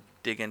kind of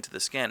dig into the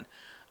skin.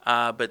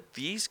 But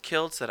these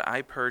kilts that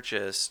I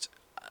purchased,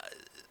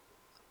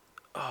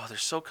 they're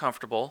so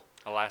comfortable.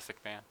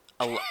 Elastic band.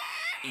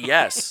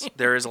 Yes,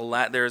 there is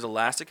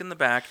elastic in the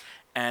back,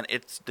 and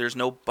there's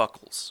no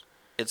buckles.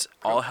 It's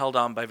all held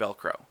on by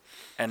Velcro,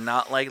 and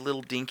not like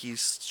little dinky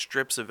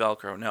strips of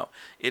Velcro. No,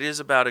 it is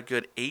about a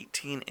good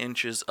 18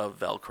 inches of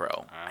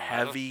Velcro,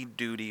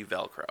 heavy-duty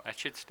Velcro. That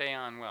should stay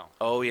on well.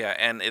 Oh yeah,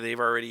 and they've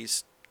already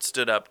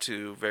stood up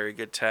to very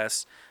good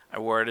tests. I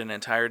wore it an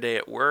entire day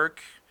at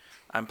work.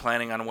 I'm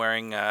planning on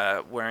wearing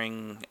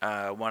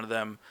one of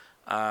them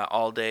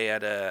all day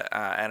at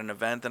an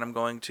event that I'm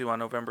going to on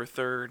November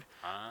 3rd.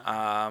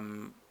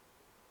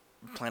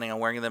 Planning on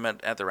wearing them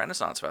at the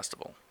Renaissance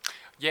Festival.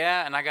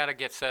 Yeah, and I got to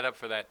get set up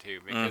for that too,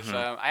 because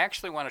I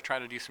actually want to try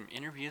to do some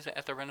interviews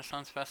at the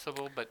Renaissance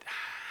Festival, but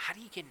how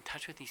do you get in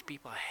touch with these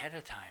people ahead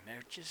of time?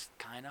 They're just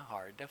kind of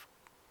hard to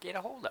get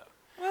a hold of.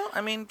 Well, I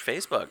mean,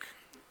 Facebook.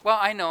 Well,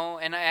 I know,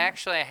 and I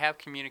have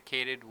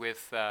communicated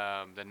with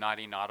the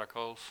Naughty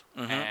Nauticals,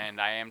 and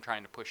I am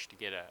trying to push to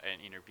get an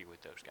interview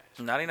with those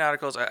guys. Naughty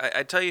Nauticals,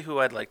 I tell you who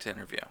I'd like to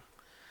interview.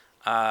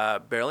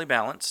 Barely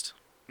Balanced.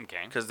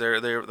 Okay. Because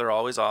they're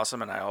always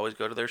awesome, and I always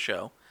go to their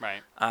show.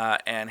 Right.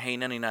 And Hey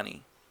Nunny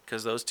Nunny,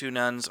 because those 2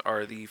 nuns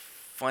are the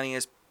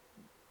funniest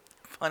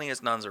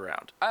nuns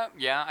around.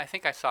 Yeah, I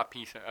think I saw a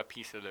piece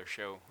of their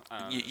show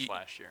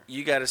last year.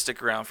 You got to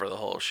stick around for the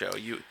whole show.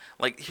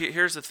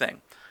 Here's the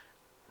thing.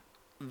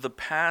 The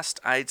past,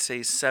 I'd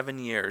say 7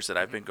 years that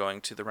I've been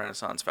going to the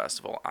Renaissance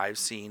Festival, I've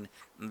seen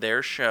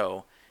their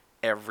show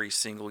every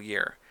single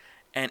year,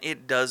 and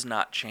it does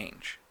not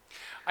change.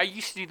 I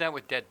used to do that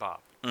with Dead Bob.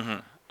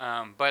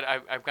 But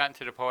I've gotten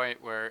to the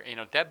point where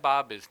Dead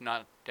Bob is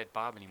not Dead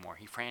Bob anymore.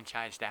 He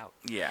franchised out.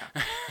 Yeah,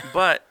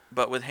 but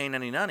with Hey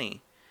Nunny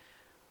Nunny,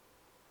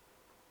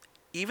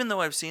 even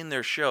though I've seen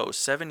their show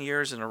 7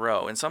 years in a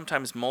row, and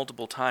sometimes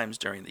multiple times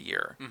during the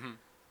year,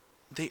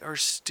 they are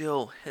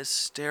still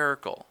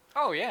hysterical.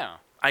 Oh yeah.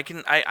 I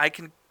can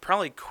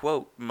probably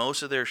quote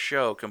most of their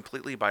show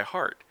completely by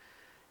heart,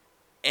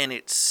 and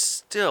it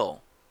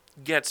still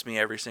gets me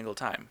every single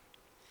time.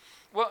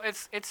 Well,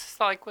 it's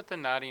like with the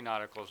Naughty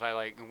Nauticals. I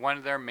like one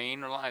of their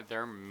main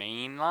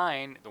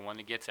line, the one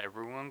that gets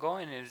everyone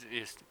going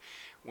is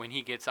when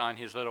he gets on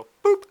his little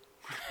boop.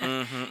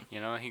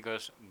 He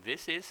goes,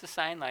 "This is the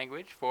sign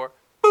language for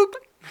boop."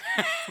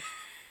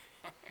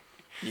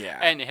 Yeah.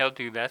 And he'll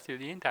do that through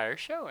the entire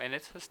show, and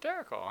it's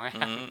hysterical.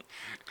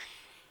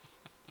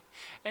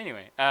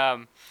 Anyway,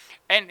 and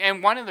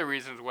one of the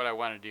reasons what I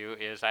want to do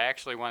is I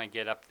actually want to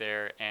get up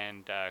there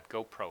and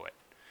GoPro it.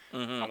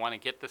 I want to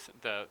get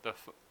the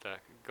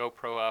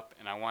GoPro up,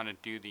 and I want to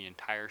do the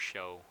entire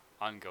show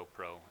on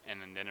GoPro,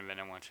 and then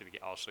I want you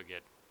to also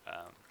get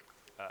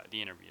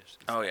the interviews.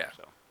 Oh yeah.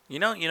 So. You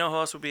know who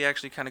else would be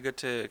actually kind of good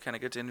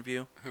to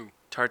interview? Who?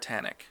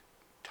 Tartanic.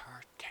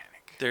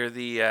 They're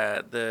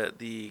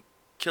the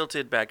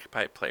kilted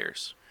bagpipe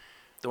players,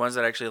 the ones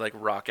that actually like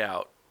rock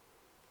out.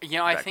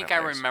 I think I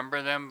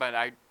remember them, but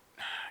I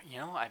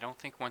don't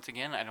think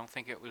I don't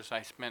think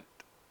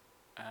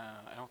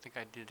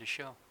I did a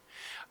show.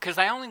 Because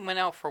I only went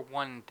out for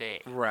one day.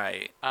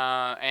 Right.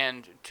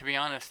 And to be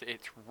honest,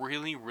 it's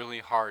really, really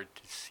hard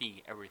to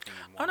see everything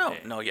in one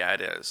day. No, yeah,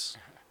 it is.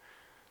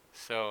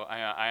 So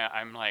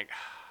I'm like,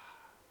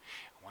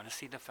 I want to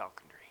see the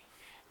falconry.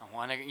 I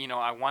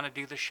want to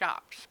do the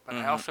shops, but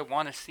I also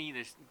want to see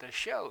the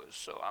shows.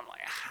 So I'm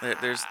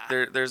like,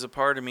 there's a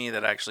part of me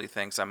that actually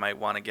thinks I might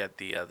want to get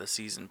the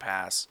season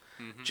pass,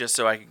 just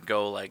so I can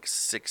go like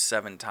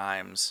 6-7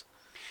 times.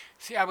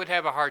 See, I would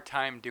have a hard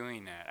time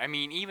doing that. I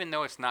mean, even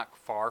though it's not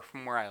far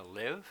from where I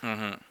live,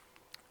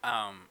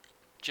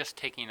 just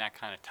taking that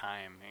kind of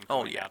time and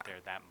going out there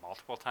that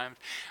multiple times,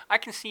 I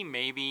can see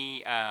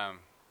maybe,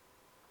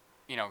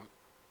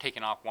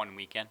 taking off one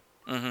weekend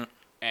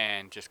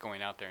and just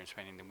going out there and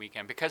spending the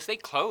weekend because they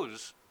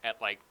close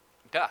at like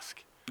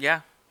dusk.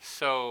 Yeah.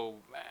 So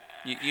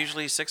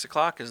Usually 6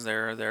 o'clock is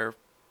their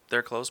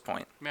close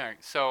point. yeah,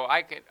 so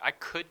I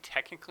could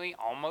technically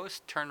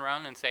almost turn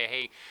around and say,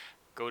 hey,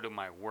 go to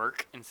my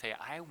work and say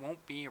I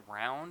won't be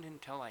around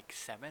until like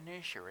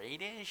 7ish or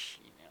 8ish,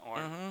 or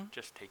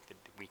just take the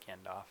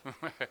weekend off.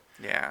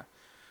 Yeah.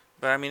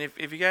 But I mean,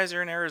 if you guys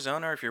are in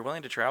Arizona or if you're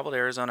willing to travel to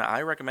Arizona,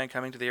 I recommend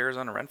coming to the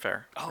Arizona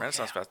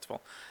Renaissance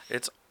Festival.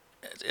 It's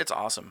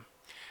awesome.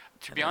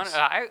 To be honest,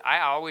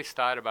 I always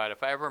thought about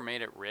if I ever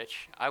made it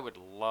rich, I would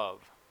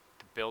love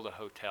to build a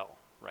hotel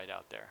right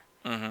out there.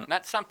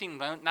 Not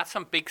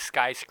some big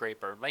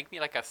skyscraper, like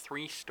a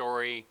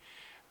 3-story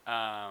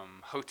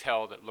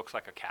hotel that looks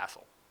like a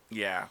castle.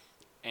 Yeah.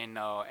 And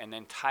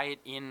then tie it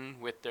in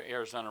with the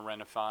Arizona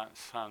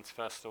Renaissance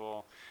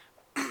Festival.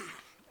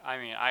 I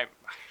mean, I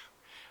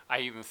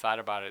even thought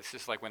about it. It's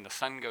just like when the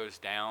sun goes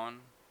down,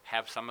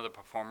 have some of the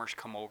performers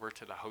come over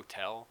to the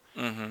hotel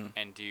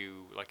and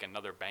do like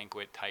another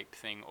banquet type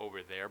thing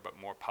over there, but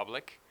more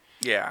public.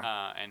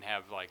 Yeah. And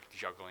have like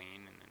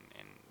juggling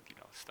and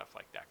stuff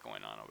like that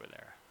going on over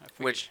there.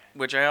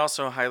 Which I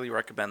also highly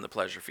recommend the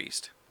Pleasure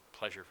Feast.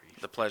 Pleasure Feast.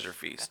 The Pleasure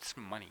Feast. That's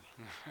money.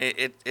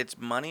 It's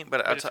money,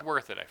 but it's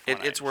worth it.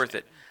 It's worth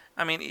it.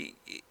 I mean,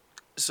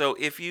 so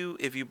if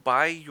you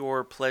buy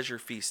your Pleasure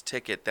Feast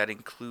ticket, that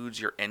includes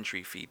your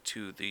entry fee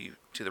to the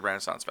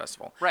Renaissance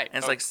Festival. Right. And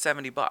it's like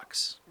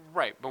 $70.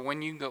 Right, but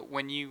when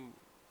you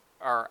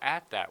are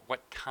at that,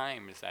 what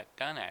time is that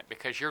done at?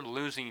 Because you're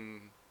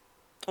losing.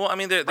 Well, I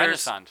mean, there's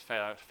Renaissance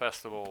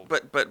Festival.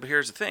 But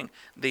here's the thing: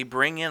 they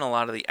bring in a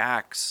lot of the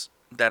acts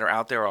that are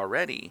out there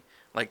already.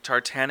 Like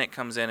Tartanic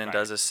comes in and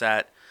does a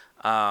set.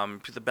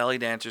 The Belly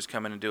Dancers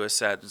come in and do a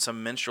set. And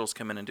some minstrels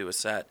come in and do a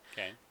set.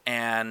 Okay.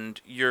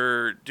 And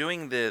you're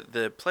doing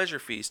the Pleasure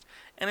Feast,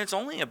 and it's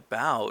only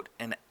about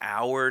an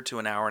hour to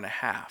an hour and a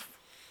half.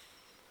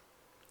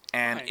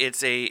 And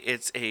it's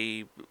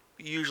a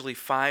usually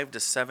 5 to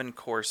 7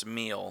 course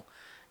meal,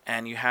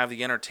 and you have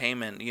the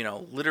entertainment.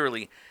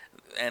 Literally.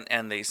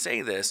 And they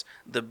say this,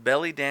 the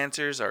belly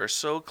dancers are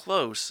so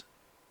close,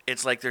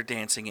 it's like they're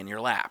dancing in your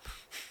lap.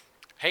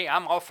 Hey,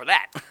 I'm all for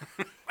that.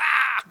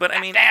 But I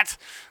mean, dance.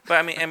 But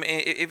I mean,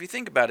 if you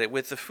think about it,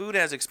 with the food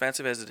as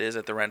expensive as it is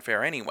at the Ren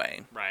Fair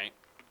anyway, right?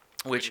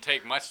 Which wouldn't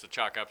take much to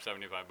chalk up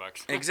 $75.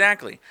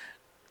 Exactly.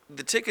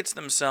 The tickets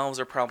themselves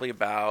are probably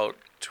about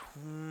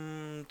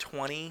 $20,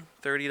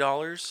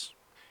 $30.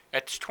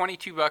 It's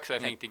 $22, I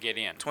think, to get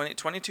in.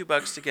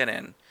 $22 to get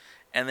in,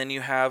 and then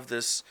you have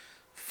this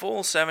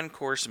full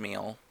 7-course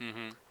meal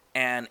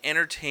and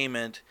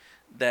entertainment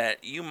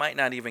that you might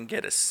not even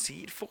get a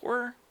seat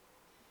for.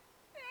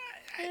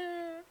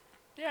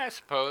 Yeah, I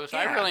suppose. Yeah.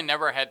 I really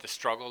never had to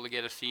struggle to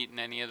get a seat in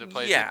any of the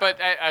places. Yeah. But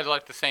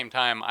at the same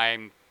time,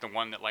 I'm the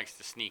one that likes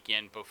to sneak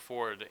in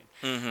before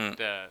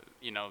the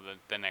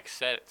next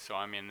set. So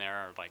I'm in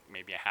there like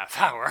maybe a half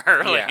hour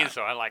early. Yeah.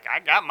 So I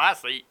got my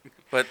seat.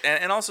 But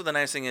and also the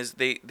nice thing is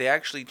they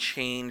actually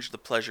change the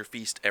Pleasure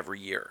Feast every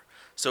year.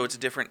 So it's a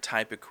different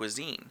type of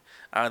cuisine.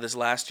 This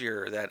last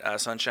year that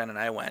Sunshine and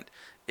I went,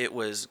 it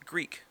was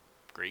Greek.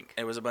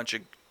 It was a bunch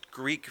of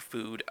Greek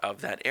food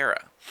of that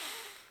era.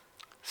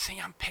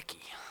 See, I'm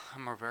picky.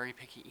 I'm a very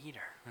picky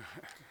eater.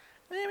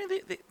 I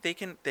mean,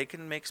 they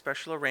can make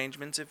special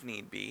arrangements if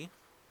need be.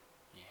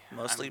 Yeah.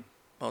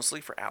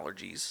 Mostly for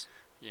allergies.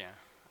 Yeah,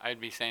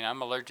 I'd be saying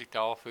I'm allergic to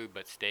all food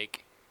but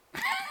steak.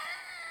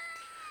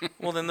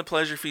 Well, then the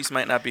Pleasure Feast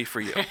might not be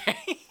for you.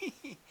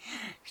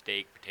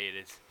 Steak,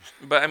 potatoes.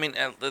 But I mean,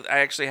 I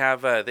actually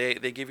have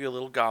they give you a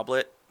little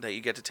goblet that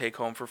you get to take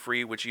home for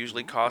free, which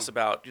usually costs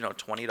about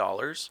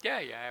 $20. Yeah,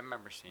 I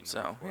remember seeing them.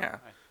 So before. yeah,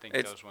 I think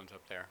those ones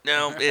up there.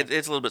 No, it's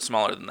a little bit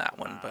smaller than that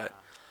one, but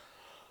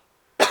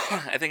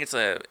I think it's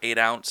a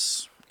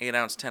 8-ounce,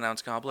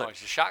 10-ounce goblet. Oh,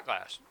 it's a shot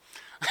glass.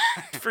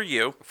 For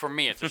you. For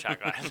me, it's a shot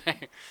glass.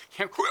 But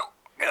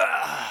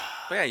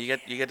yeah, you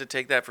get to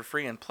take that for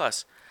free, and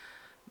plus,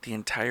 the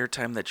entire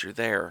time that you're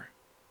there,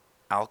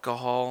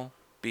 alcohol,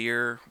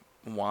 beer,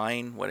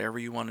 wine, whatever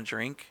you want to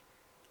drink,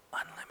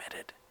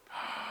 unlimited.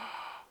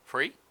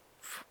 Free?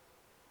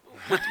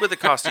 With the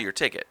cost of your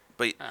ticket,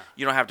 but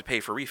you don't have to pay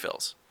for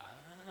refills.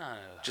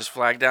 Just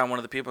flag down one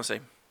of the people and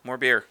say, more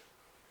beer.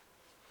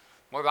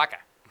 More vodka.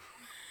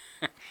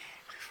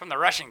 From the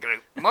Russian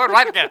group. More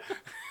vodka.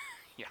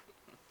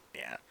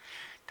 Yeah.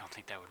 Don't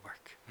think that would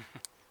work.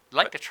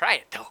 Like to try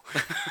it, though.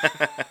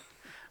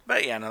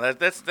 But yeah, no,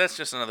 that's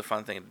just another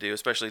fun thing to do,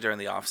 especially during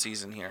the off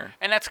season here.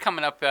 And that's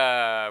coming up.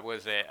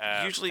 Was it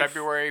usually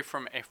February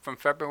from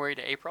February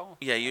to April?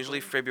 Yeah, usually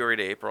February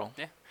to April.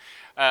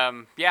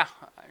 Yeah,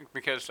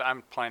 because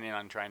I'm planning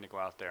on trying to go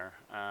out there.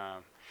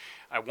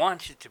 I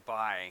wanted to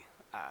buy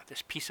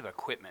this piece of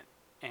equipment,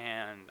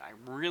 and I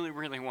really,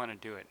 really want to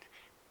do it,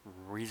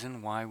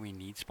 reason why we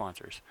need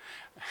sponsors.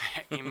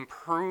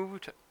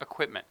 Improved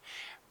equipment.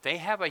 They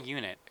have a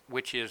unit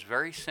which is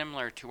very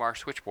similar to our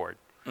switchboard.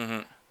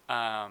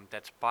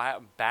 That's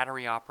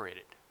battery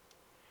operated.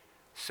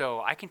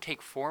 So I can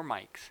take 4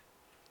 mics,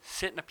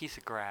 sit in a piece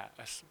of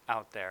grass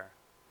out there,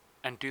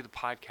 and do the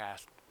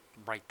podcast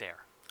right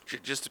there.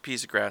 Just a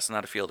piece of grass,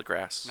 not a field of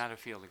grass. Not a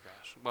field of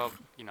grass. Well,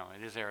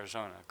 it is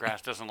Arizona.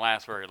 Grass doesn't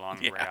last very long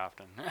very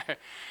often.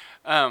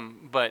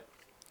 But,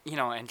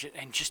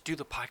 and just do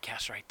the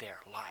podcast right there,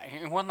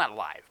 live. Well, not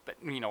live, but,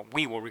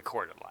 we will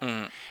record it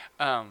live.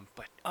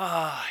 But,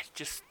 I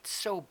just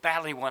so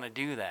badly want to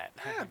do that.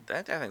 Yeah,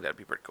 I think that'd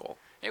be pretty cool.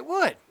 It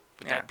would.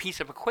 But that piece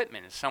of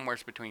equipment is somewhere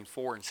between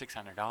 $400 and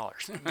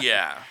 $600.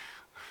 Yeah.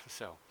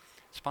 So,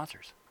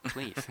 sponsors,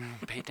 please,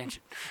 pay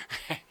attention.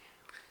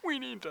 We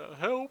need to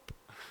help.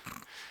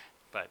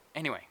 But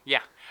anyway,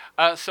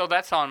 so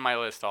that's on my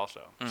list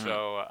also.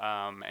 So,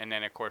 and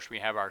then of course we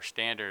have our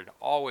standard,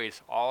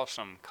 always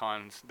awesome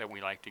cons that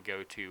we like to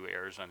go to: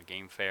 Arizona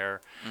Game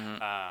Fair,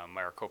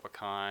 Maricopa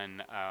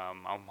Con.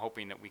 I'm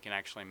hoping that we can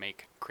actually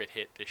make Crit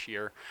Hit this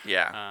year.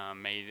 Yeah.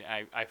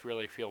 I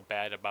really feel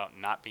bad about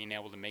not being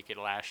able to make it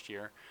last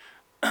year.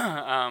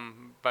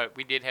 But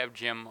we did have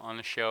Jim on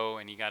the show,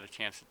 and he got a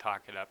chance to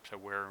talk it up. So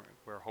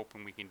we're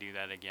hoping we can do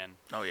that again.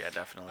 Oh yeah,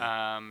 definitely.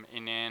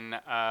 And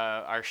then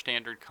our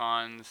standard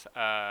cons,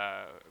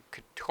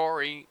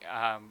 Katori,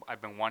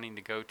 I've been wanting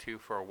to go to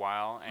for a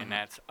while, and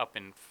that's up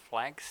in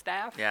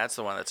Flagstaff. Yeah, that's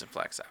the one that's in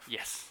Flagstaff.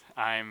 Yes,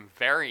 I'm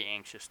very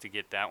anxious to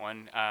get that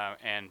one.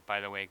 And by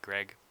the way,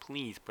 Greg,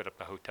 please put up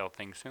the hotel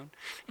thing soon.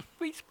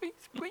 Please.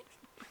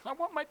 I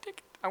want my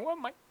ticket. I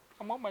want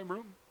my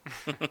room.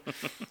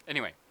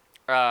 Anyway.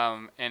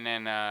 And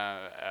then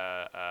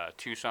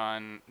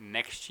Tucson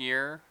next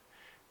year.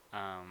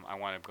 I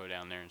want to go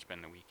down there and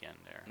spend the weekend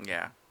there.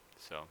 Yeah.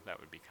 So that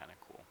would be kind of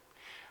cool.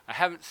 I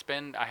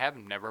have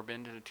never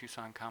been to the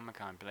Tucson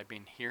Comic-Con, but I've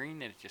been hearing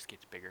that it just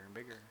gets bigger and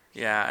bigger.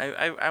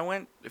 Yeah, I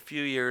went a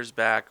few years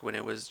back when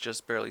it was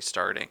just barely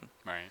starting.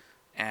 Right.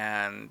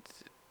 And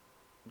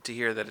to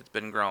hear that it's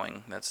been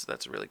growing,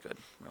 that's really good,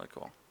 really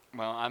cool.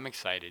 Well, I'm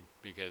excited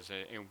because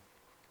I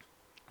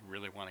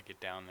really want to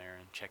get down there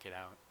and check it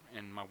out.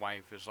 And my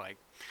wife is like,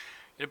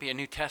 it'll be a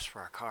new test for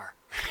our car.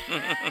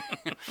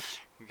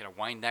 We got to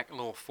wind that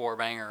little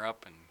 4-banger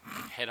up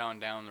and head on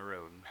down the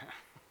road.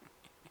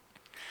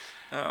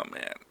 Oh,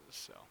 man.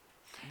 So,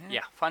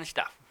 yeah, fun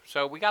stuff.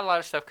 So we got a lot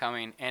of stuff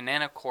coming. And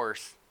then, of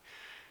course,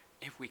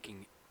 if we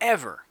can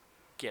ever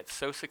get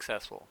so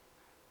successful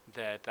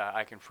that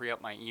I can free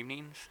up my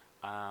evenings,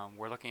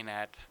 we're looking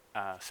at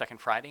Second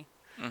Friday.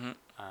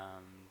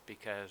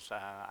 Because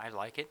I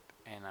like it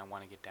and I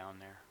want to get down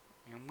there.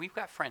 And we've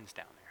got friends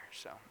down there.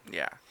 So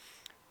yeah,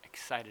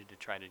 excited to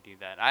try to do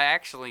that. I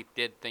actually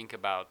did think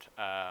about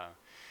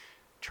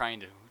trying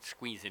to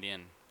squeeze it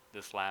in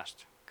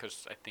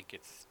because I think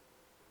it's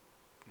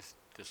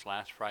this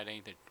last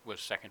Friday that was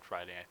Second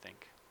Friday, I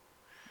think.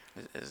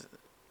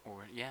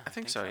 I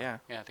think so. Yeah.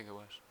 Yeah, I think it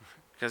was.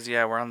 Because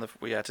we're on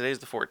today's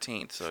the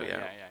 14th, so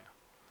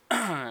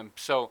yeah.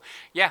 So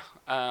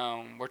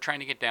we're trying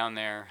to get down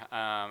there,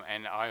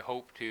 and I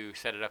hope to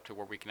set it up to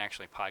where we can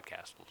actually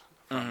podcast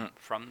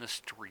from the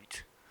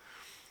street.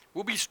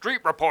 We'll be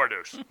street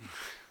reporters.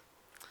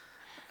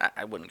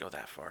 I wouldn't go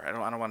that far. I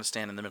don't want to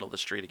stand in the middle of the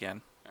street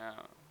again.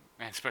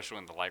 And especially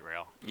in the light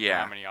rail. Yeah.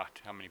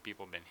 How many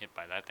people have been hit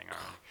by that thing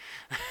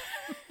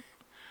already?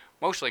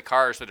 Mostly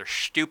cars that are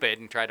stupid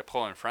and try to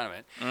pull in front of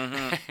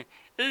it.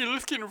 Hey,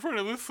 let's get in front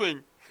of this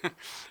thing.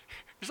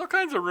 There's all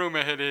kinds of room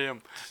ahead of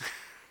him.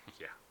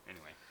 Yeah.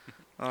 Anyway.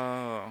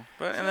 Oh,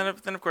 and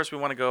then of course we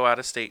want to go out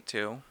of state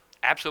too.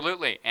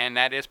 Absolutely, and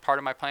that is part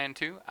of my plan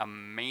too.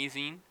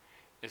 Amazing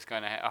is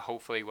going to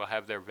hopefully we'll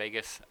have their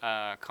Vegas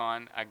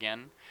con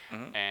again,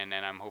 and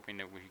then I'm hoping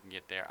that we can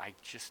get there. I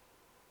just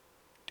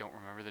don't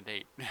remember the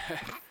date.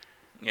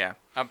 Yeah.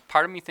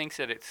 Part of me thinks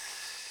that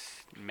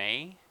it's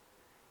May,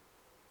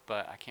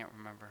 but I can't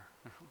remember.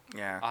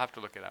 Yeah. I'll have to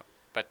look it up.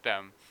 But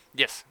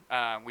yes,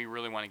 we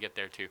really want to get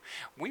there too.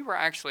 We were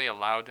actually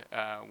allowed.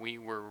 We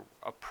were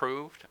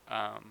approved.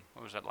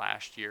 What was it,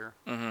 last year?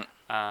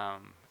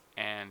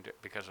 And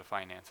because of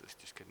finances,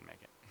 just couldn't make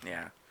it.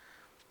 Yeah.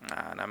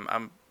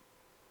 And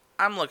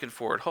I'm looking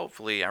forward.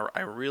 Hopefully,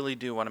 I really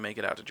do want to make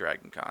it out to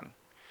Dragon Con.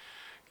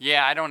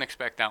 Yeah, I don't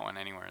expect that one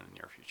anywhere in the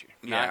near future.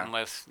 Yeah. Not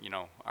unless,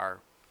 our,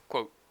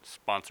 quote,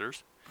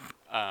 sponsors,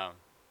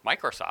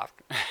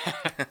 Microsoft,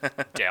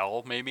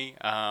 Dell maybe,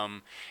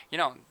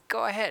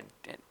 go ahead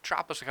and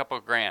drop us a couple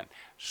of grand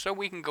so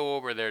we can go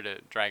over there to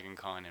Dragon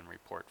Con and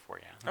report for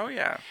you. Oh,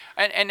 yeah.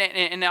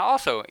 And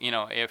also,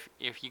 if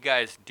you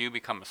guys do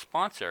become a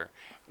sponsor,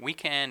 we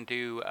can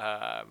do,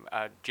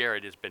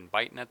 Jared has been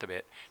biting at the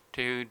bit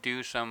to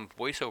do some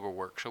voiceover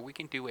work, so we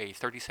can do a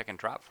 30-second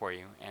drop for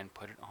you and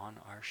put it on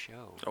our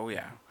show. Oh,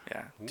 yeah.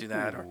 Yeah, do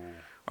that. Or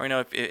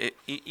if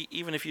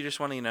even if you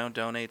just want to,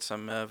 donate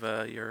some of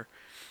your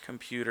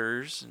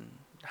computers and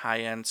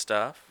high-end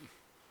stuff.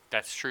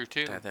 That's true,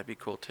 too. That'd be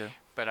cool, too.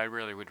 But I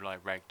really would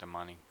like the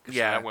money.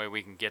 Yeah. So that way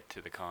we can get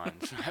to the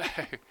cons.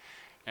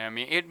 I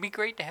mean, it'd be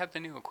great to have the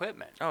new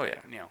equipment. Oh, yeah.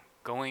 You know,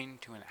 going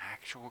to an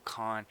actual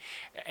con,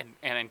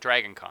 and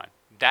Dragon Con.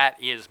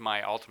 That is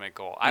my ultimate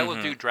goal. I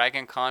will do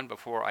Dragon Con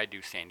before I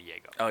do San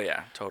Diego. Oh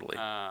yeah, totally.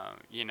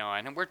 You know,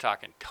 and we're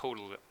talking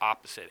total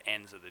opposite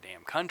ends of the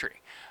damn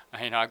country.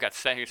 You know, I've got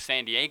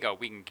San Diego.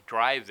 We can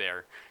drive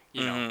there,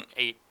 you know,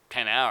 8-10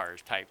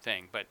 hours type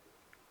thing. But,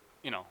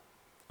 you know.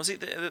 Well, see,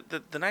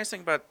 the nice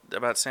thing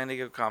about San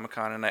Diego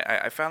Comic-Con, and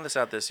I found this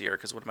out this year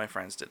because one of my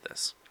friends did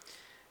this.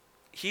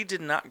 He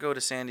did not go to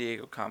San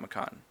Diego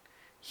Comic-Con.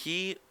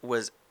 He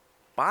was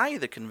by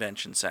the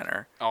convention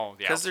center. Oh, the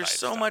because there's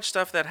so much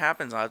stuff that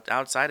happens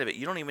outside of it.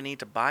 You don't even need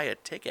to buy a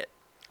ticket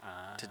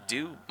to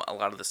do a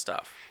lot of the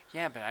stuff.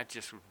 Yeah, but I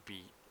just would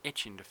be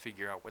itching to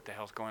figure out what the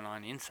hell's going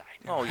on inside.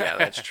 Oh, yeah,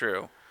 that's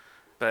true.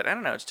 But I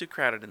don't know. It's too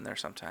crowded in there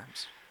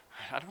sometimes.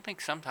 I don't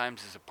think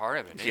sometimes is a part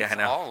of it. Yeah, It's I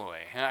know. all the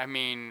way. I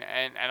mean,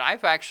 and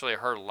I've actually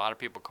heard a lot of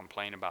people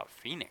complain about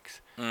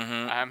Phoenix.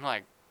 I'm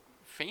like,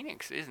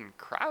 Phoenix isn't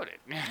crowded.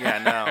 Yeah,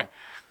 no.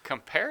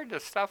 Compared to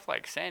stuff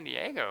like San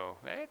Diego,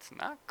 it's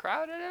not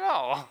crowded at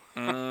all.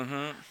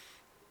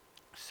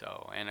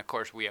 So, and of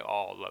course, we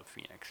all love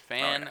Phoenix.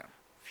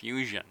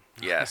 Fusion.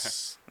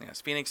 Yes.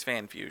 Yes. Phoenix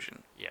Fan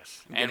Fusion.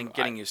 Yes.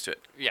 Getting used to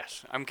it.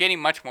 Yes, I'm getting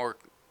much more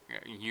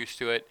used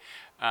to it.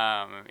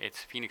 It's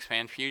Phoenix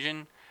Fan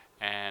Fusion,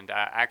 and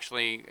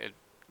actually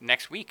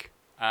next week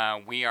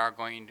we are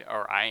going to,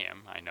 or I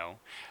am, I know,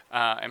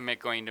 I'm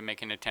going to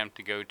make an attempt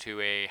to go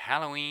to a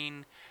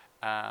Halloween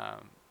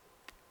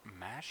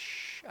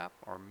mash-up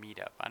or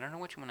meet-up. I don't know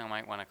which one I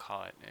might want to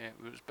call it.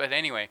 But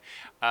anyway,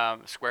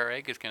 Square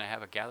Egg is going to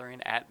have a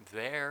gathering at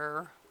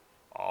their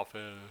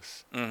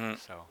office. So I'm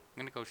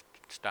going to go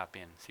stop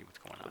in and see what's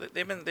going on.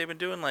 They've been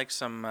doing like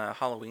some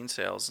Halloween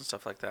sales and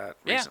stuff like that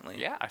recently.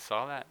 Yeah, I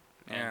saw that.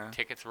 Yeah. And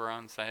tickets were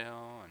on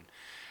sale and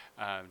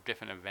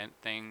different event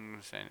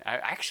things. And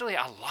actually,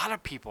 a lot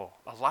of people,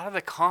 a lot of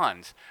the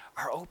cons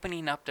are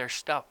opening up their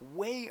stuff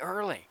way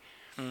early.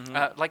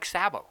 Like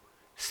Sabo.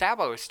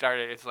 Sabo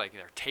started. It's like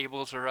their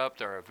tables are up,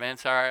 their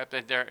events are up.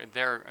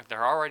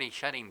 They're already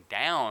shutting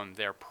down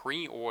their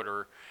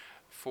pre-order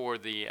for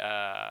the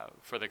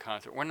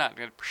concert. We're not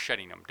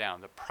shutting them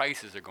down. The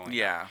prices are going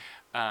Yeah.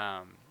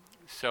 up.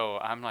 So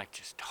I'm like,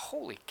 just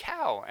holy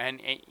cow!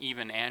 And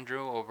even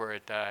Andrew over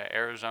at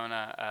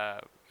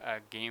Arizona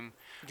Game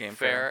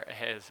Fair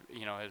has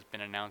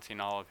been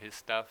announcing all of his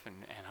stuff,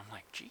 and I'm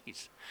like,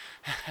 geez,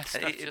 that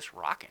stuff's just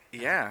rocking.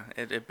 Yeah,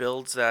 it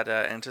builds that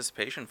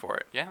anticipation for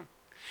it. Yeah.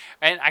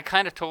 And I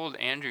kind of told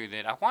Andrew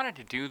that I wanted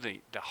to do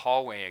the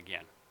hallway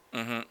again.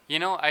 You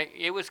know,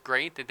 it was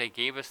great that they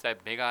gave us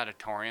that big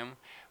auditorium,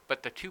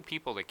 but the two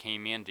people that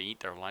came in to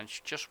eat their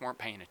lunch just weren't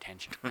paying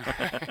attention.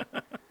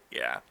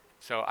 Yeah.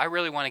 So I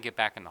really want to get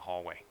back in the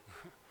hallway.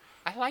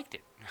 I liked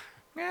it.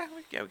 Yeah,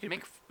 we could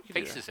Make do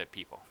faces that. at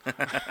people.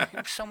 It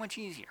was so much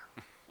easier.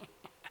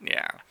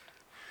 Yeah.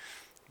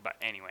 But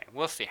anyway,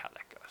 we'll see how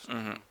that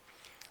goes.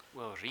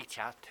 We'll reach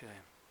out to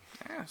him.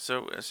 Yeah.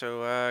 So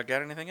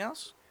got anything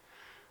else?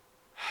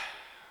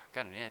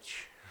 Got an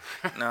itch.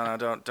 No,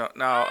 don't.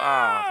 No.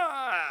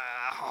 Oh.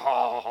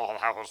 Oh,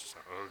 that was so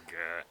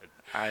good.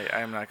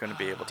 I'm not going to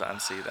be able to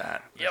unsee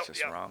that. That's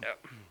just wrong.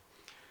 Yep.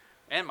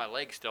 And my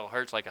leg still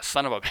hurts like a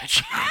son of a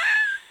bitch.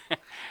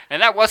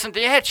 And that wasn't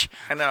the itch.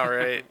 I know,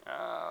 right? Oh,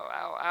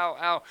 ow, ow,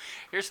 ow.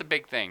 Here's the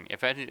big thing.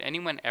 If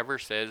anyone ever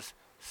says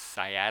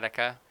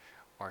sciatica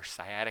or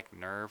sciatic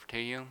nerve to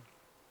you,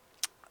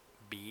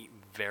 be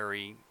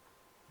very,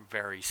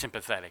 very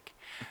sympathetic.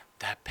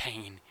 That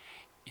pain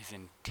is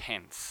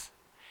intense.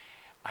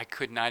 I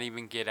could not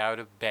even get out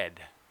of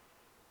bed.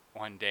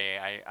 One day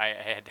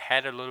I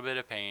had a little bit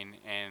of pain,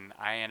 and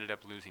I ended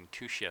up losing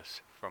 2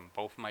 shifts from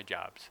both my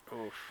jobs.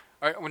 Oof.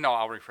 No,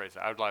 I'll rephrase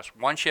that. I lost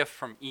 1 shift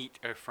from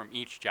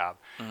each job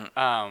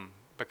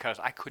because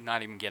I could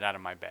not even get out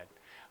of my bed.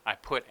 I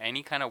put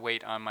any kind of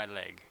weight on my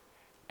leg,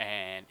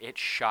 and it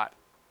shot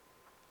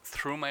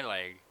through my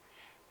leg,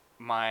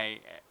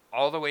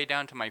 all the way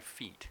down to my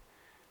feet.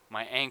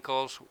 My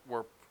ankles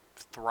were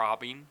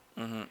throbbing,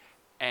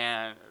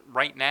 and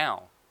right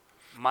now,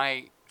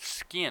 my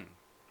skin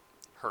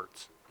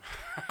hurts.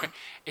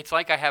 It's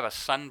like I have a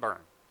sunburn.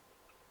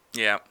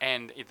 Yeah.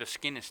 And the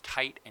skin is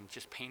tight and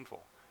just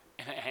painful.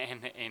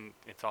 And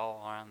it's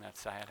all around that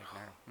sciatic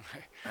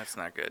nerve. That's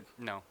not good.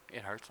 No,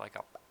 it hurts like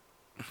a...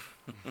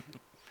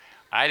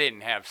 I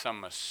didn't have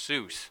some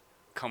masseuse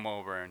come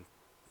over and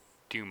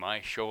do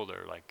my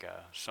shoulder like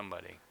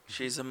somebody.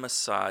 She's a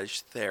massage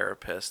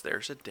therapist.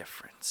 There's a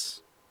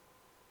difference.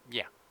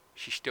 Yeah,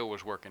 she still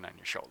was working on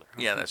your shoulder.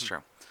 Yeah, that's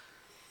true.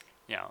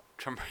 You know,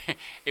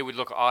 it would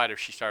look odd if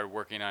she started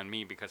working on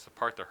me because the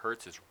part that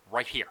hurts is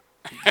right here.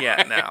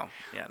 Yeah, no.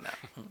 Yeah.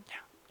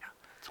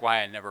 That's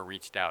why I never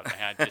reached out.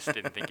 I just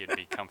didn't think you'd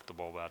be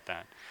comfortable about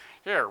that.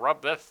 Here,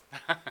 rub this.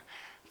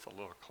 It's a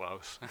little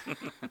close.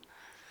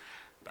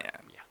 Yeah.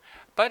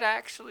 But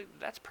actually,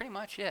 that's pretty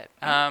much it.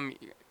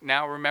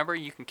 Now, remember,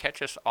 you can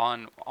catch us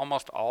on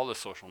almost all the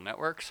social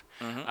networks.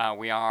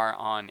 We are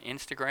on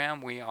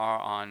Instagram. We are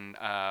on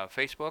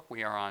Facebook.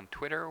 We are on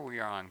Twitter. We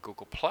are on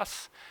Google+.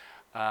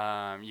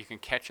 You can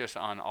catch us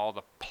on all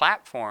the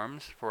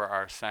platforms for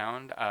our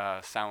sound.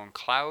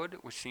 SoundCloud,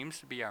 which seems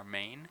to be our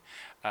main.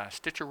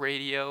 Stitcher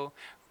Radio,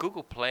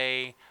 Google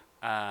Play,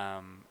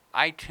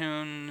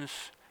 iTunes,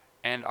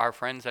 and our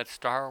friends at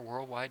Star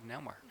Worldwide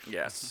Network.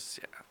 Yes,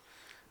 yeah.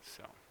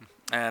 So,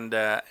 And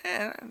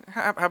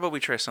how about we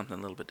try something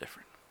a little bit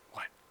different?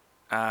 what?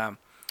 How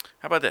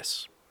about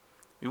this?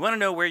 We want to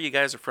know where you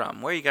guys are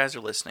from, where you guys are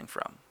listening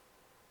from.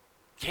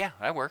 Yeah,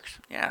 that works.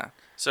 Yeah.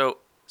 So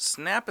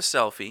snap a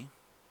selfie,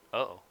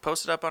 Uh-oh.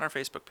 post it up on our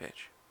Facebook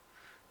page,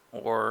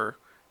 or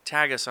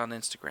tag us on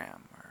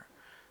Instagram, or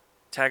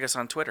tag us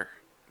on Twitter.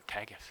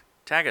 Tag us.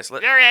 Tag us.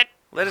 You're it.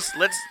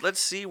 Let's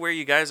see where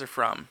you guys are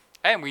from.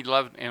 And we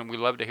love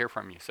to hear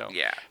from you. So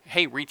Yeah.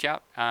 hey, reach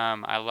out.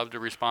 I love to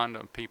respond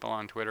to people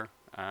on Twitter.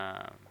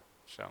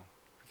 So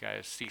if you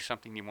guys see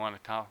something you want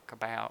to talk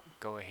about,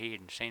 go ahead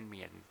and send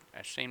me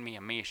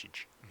a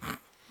message.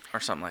 Or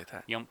something like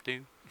that. Yump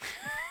do.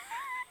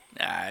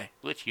 Aye.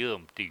 What's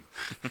yump do?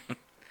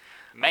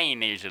 Man,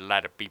 there's a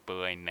lot of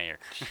people in there.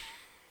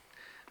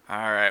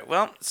 All right.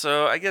 Well,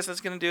 so I guess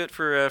that's going to do it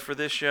for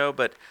this show.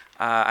 But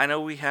I know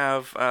we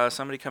have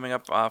somebody coming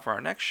up for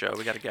our next show.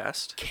 We got a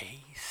guest.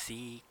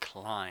 K.C.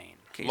 Klein.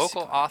 K.C.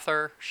 Local Klein.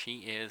 author.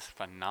 She is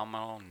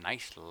phenomenal.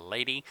 Nice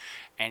lady.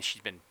 And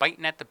she's been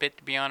biting at the bit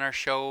to be on our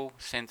show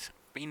since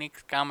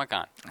Phoenix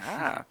Comic-Con.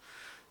 Ah.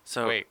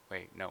 So Wait.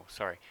 No,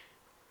 sorry.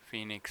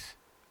 Phoenix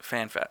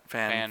Fan Fest.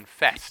 Fan.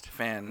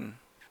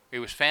 It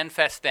was Fan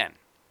Fest then.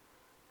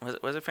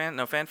 Was it Fan?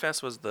 No, Fan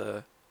Fest was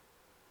the.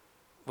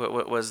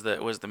 What was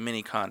the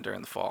mini con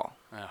during the fall?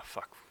 Oh,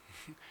 fuck.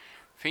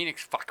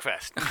 Phoenix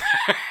Fuckfest.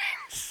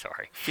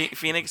 Sorry.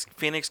 Phoenix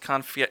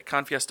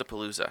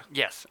Confiesta-Palooza.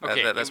 Yes.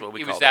 Okay. That's what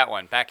we It called was that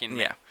one back in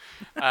May.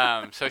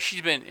 Yeah. So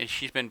she's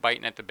been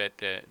biting at the bit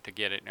to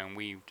get it, and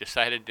we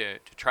decided to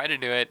try to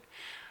do it.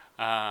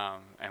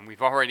 And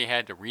we've already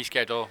had to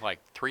reschedule like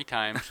 3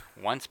 times.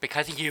 Once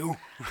because of you.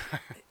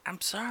 I'm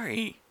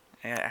sorry.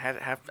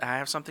 I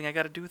have something I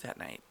got to do that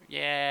night.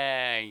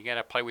 Yeah, you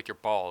gotta play with your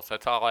balls.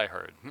 That's all I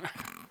heard.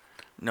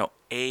 No,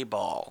 a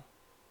ball.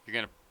 You're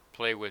gonna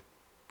play with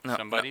No,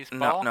 somebody's no,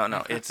 ball? No.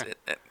 Never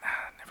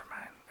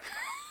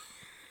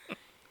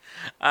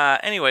mind.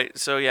 Anyway,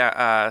 so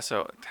yeah.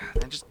 So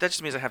that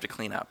just means I have to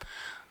clean up.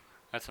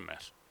 That's a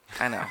mess.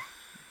 I know.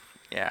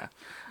 Yeah.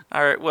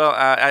 All right. Well,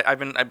 I've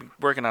been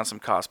working on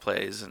some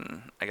cosplays,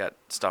 and I got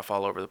stuff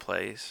all over the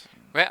place.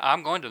 Well,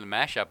 I'm going to the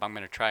mashup. I'm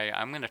gonna try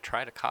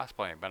to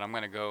cosplay, but I'm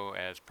gonna go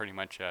as pretty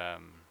much a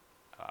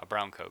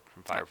brown coat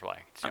from Firefly.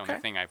 It's the only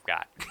thing I've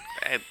got.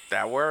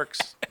 That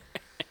works.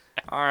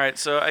 All right.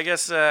 So I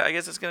guess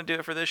that's gonna do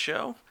it for this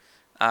show.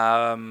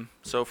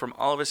 So from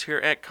all of us here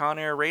at Con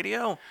Air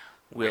Radio,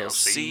 we'll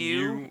see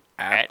you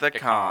at the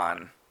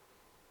con.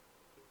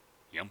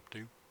 Yump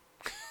do.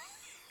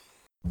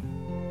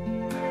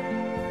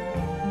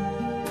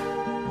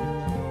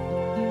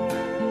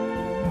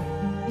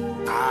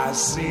 I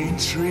see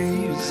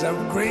trees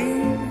of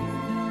green,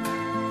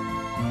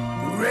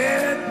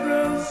 red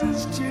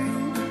roses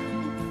too.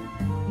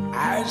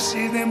 I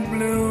see them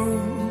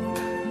bloom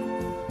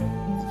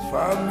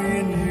for me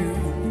and you.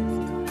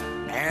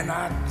 And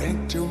I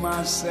think to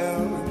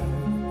myself,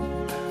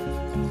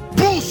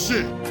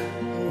 bullshit!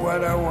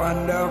 What a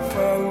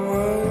wonderful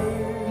world.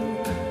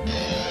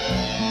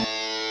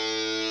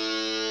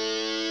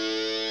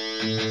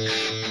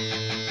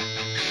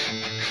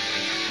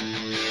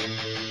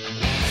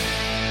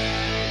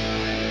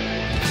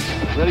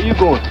 Where are you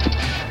going?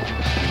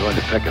 I'm going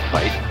to pick a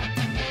fight.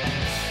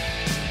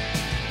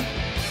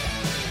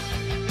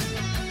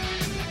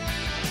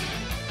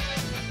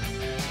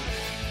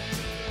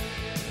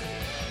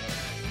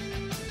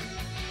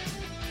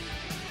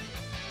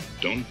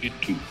 Don't be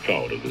too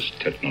proud of this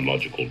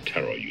technological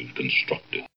terror you've constructed.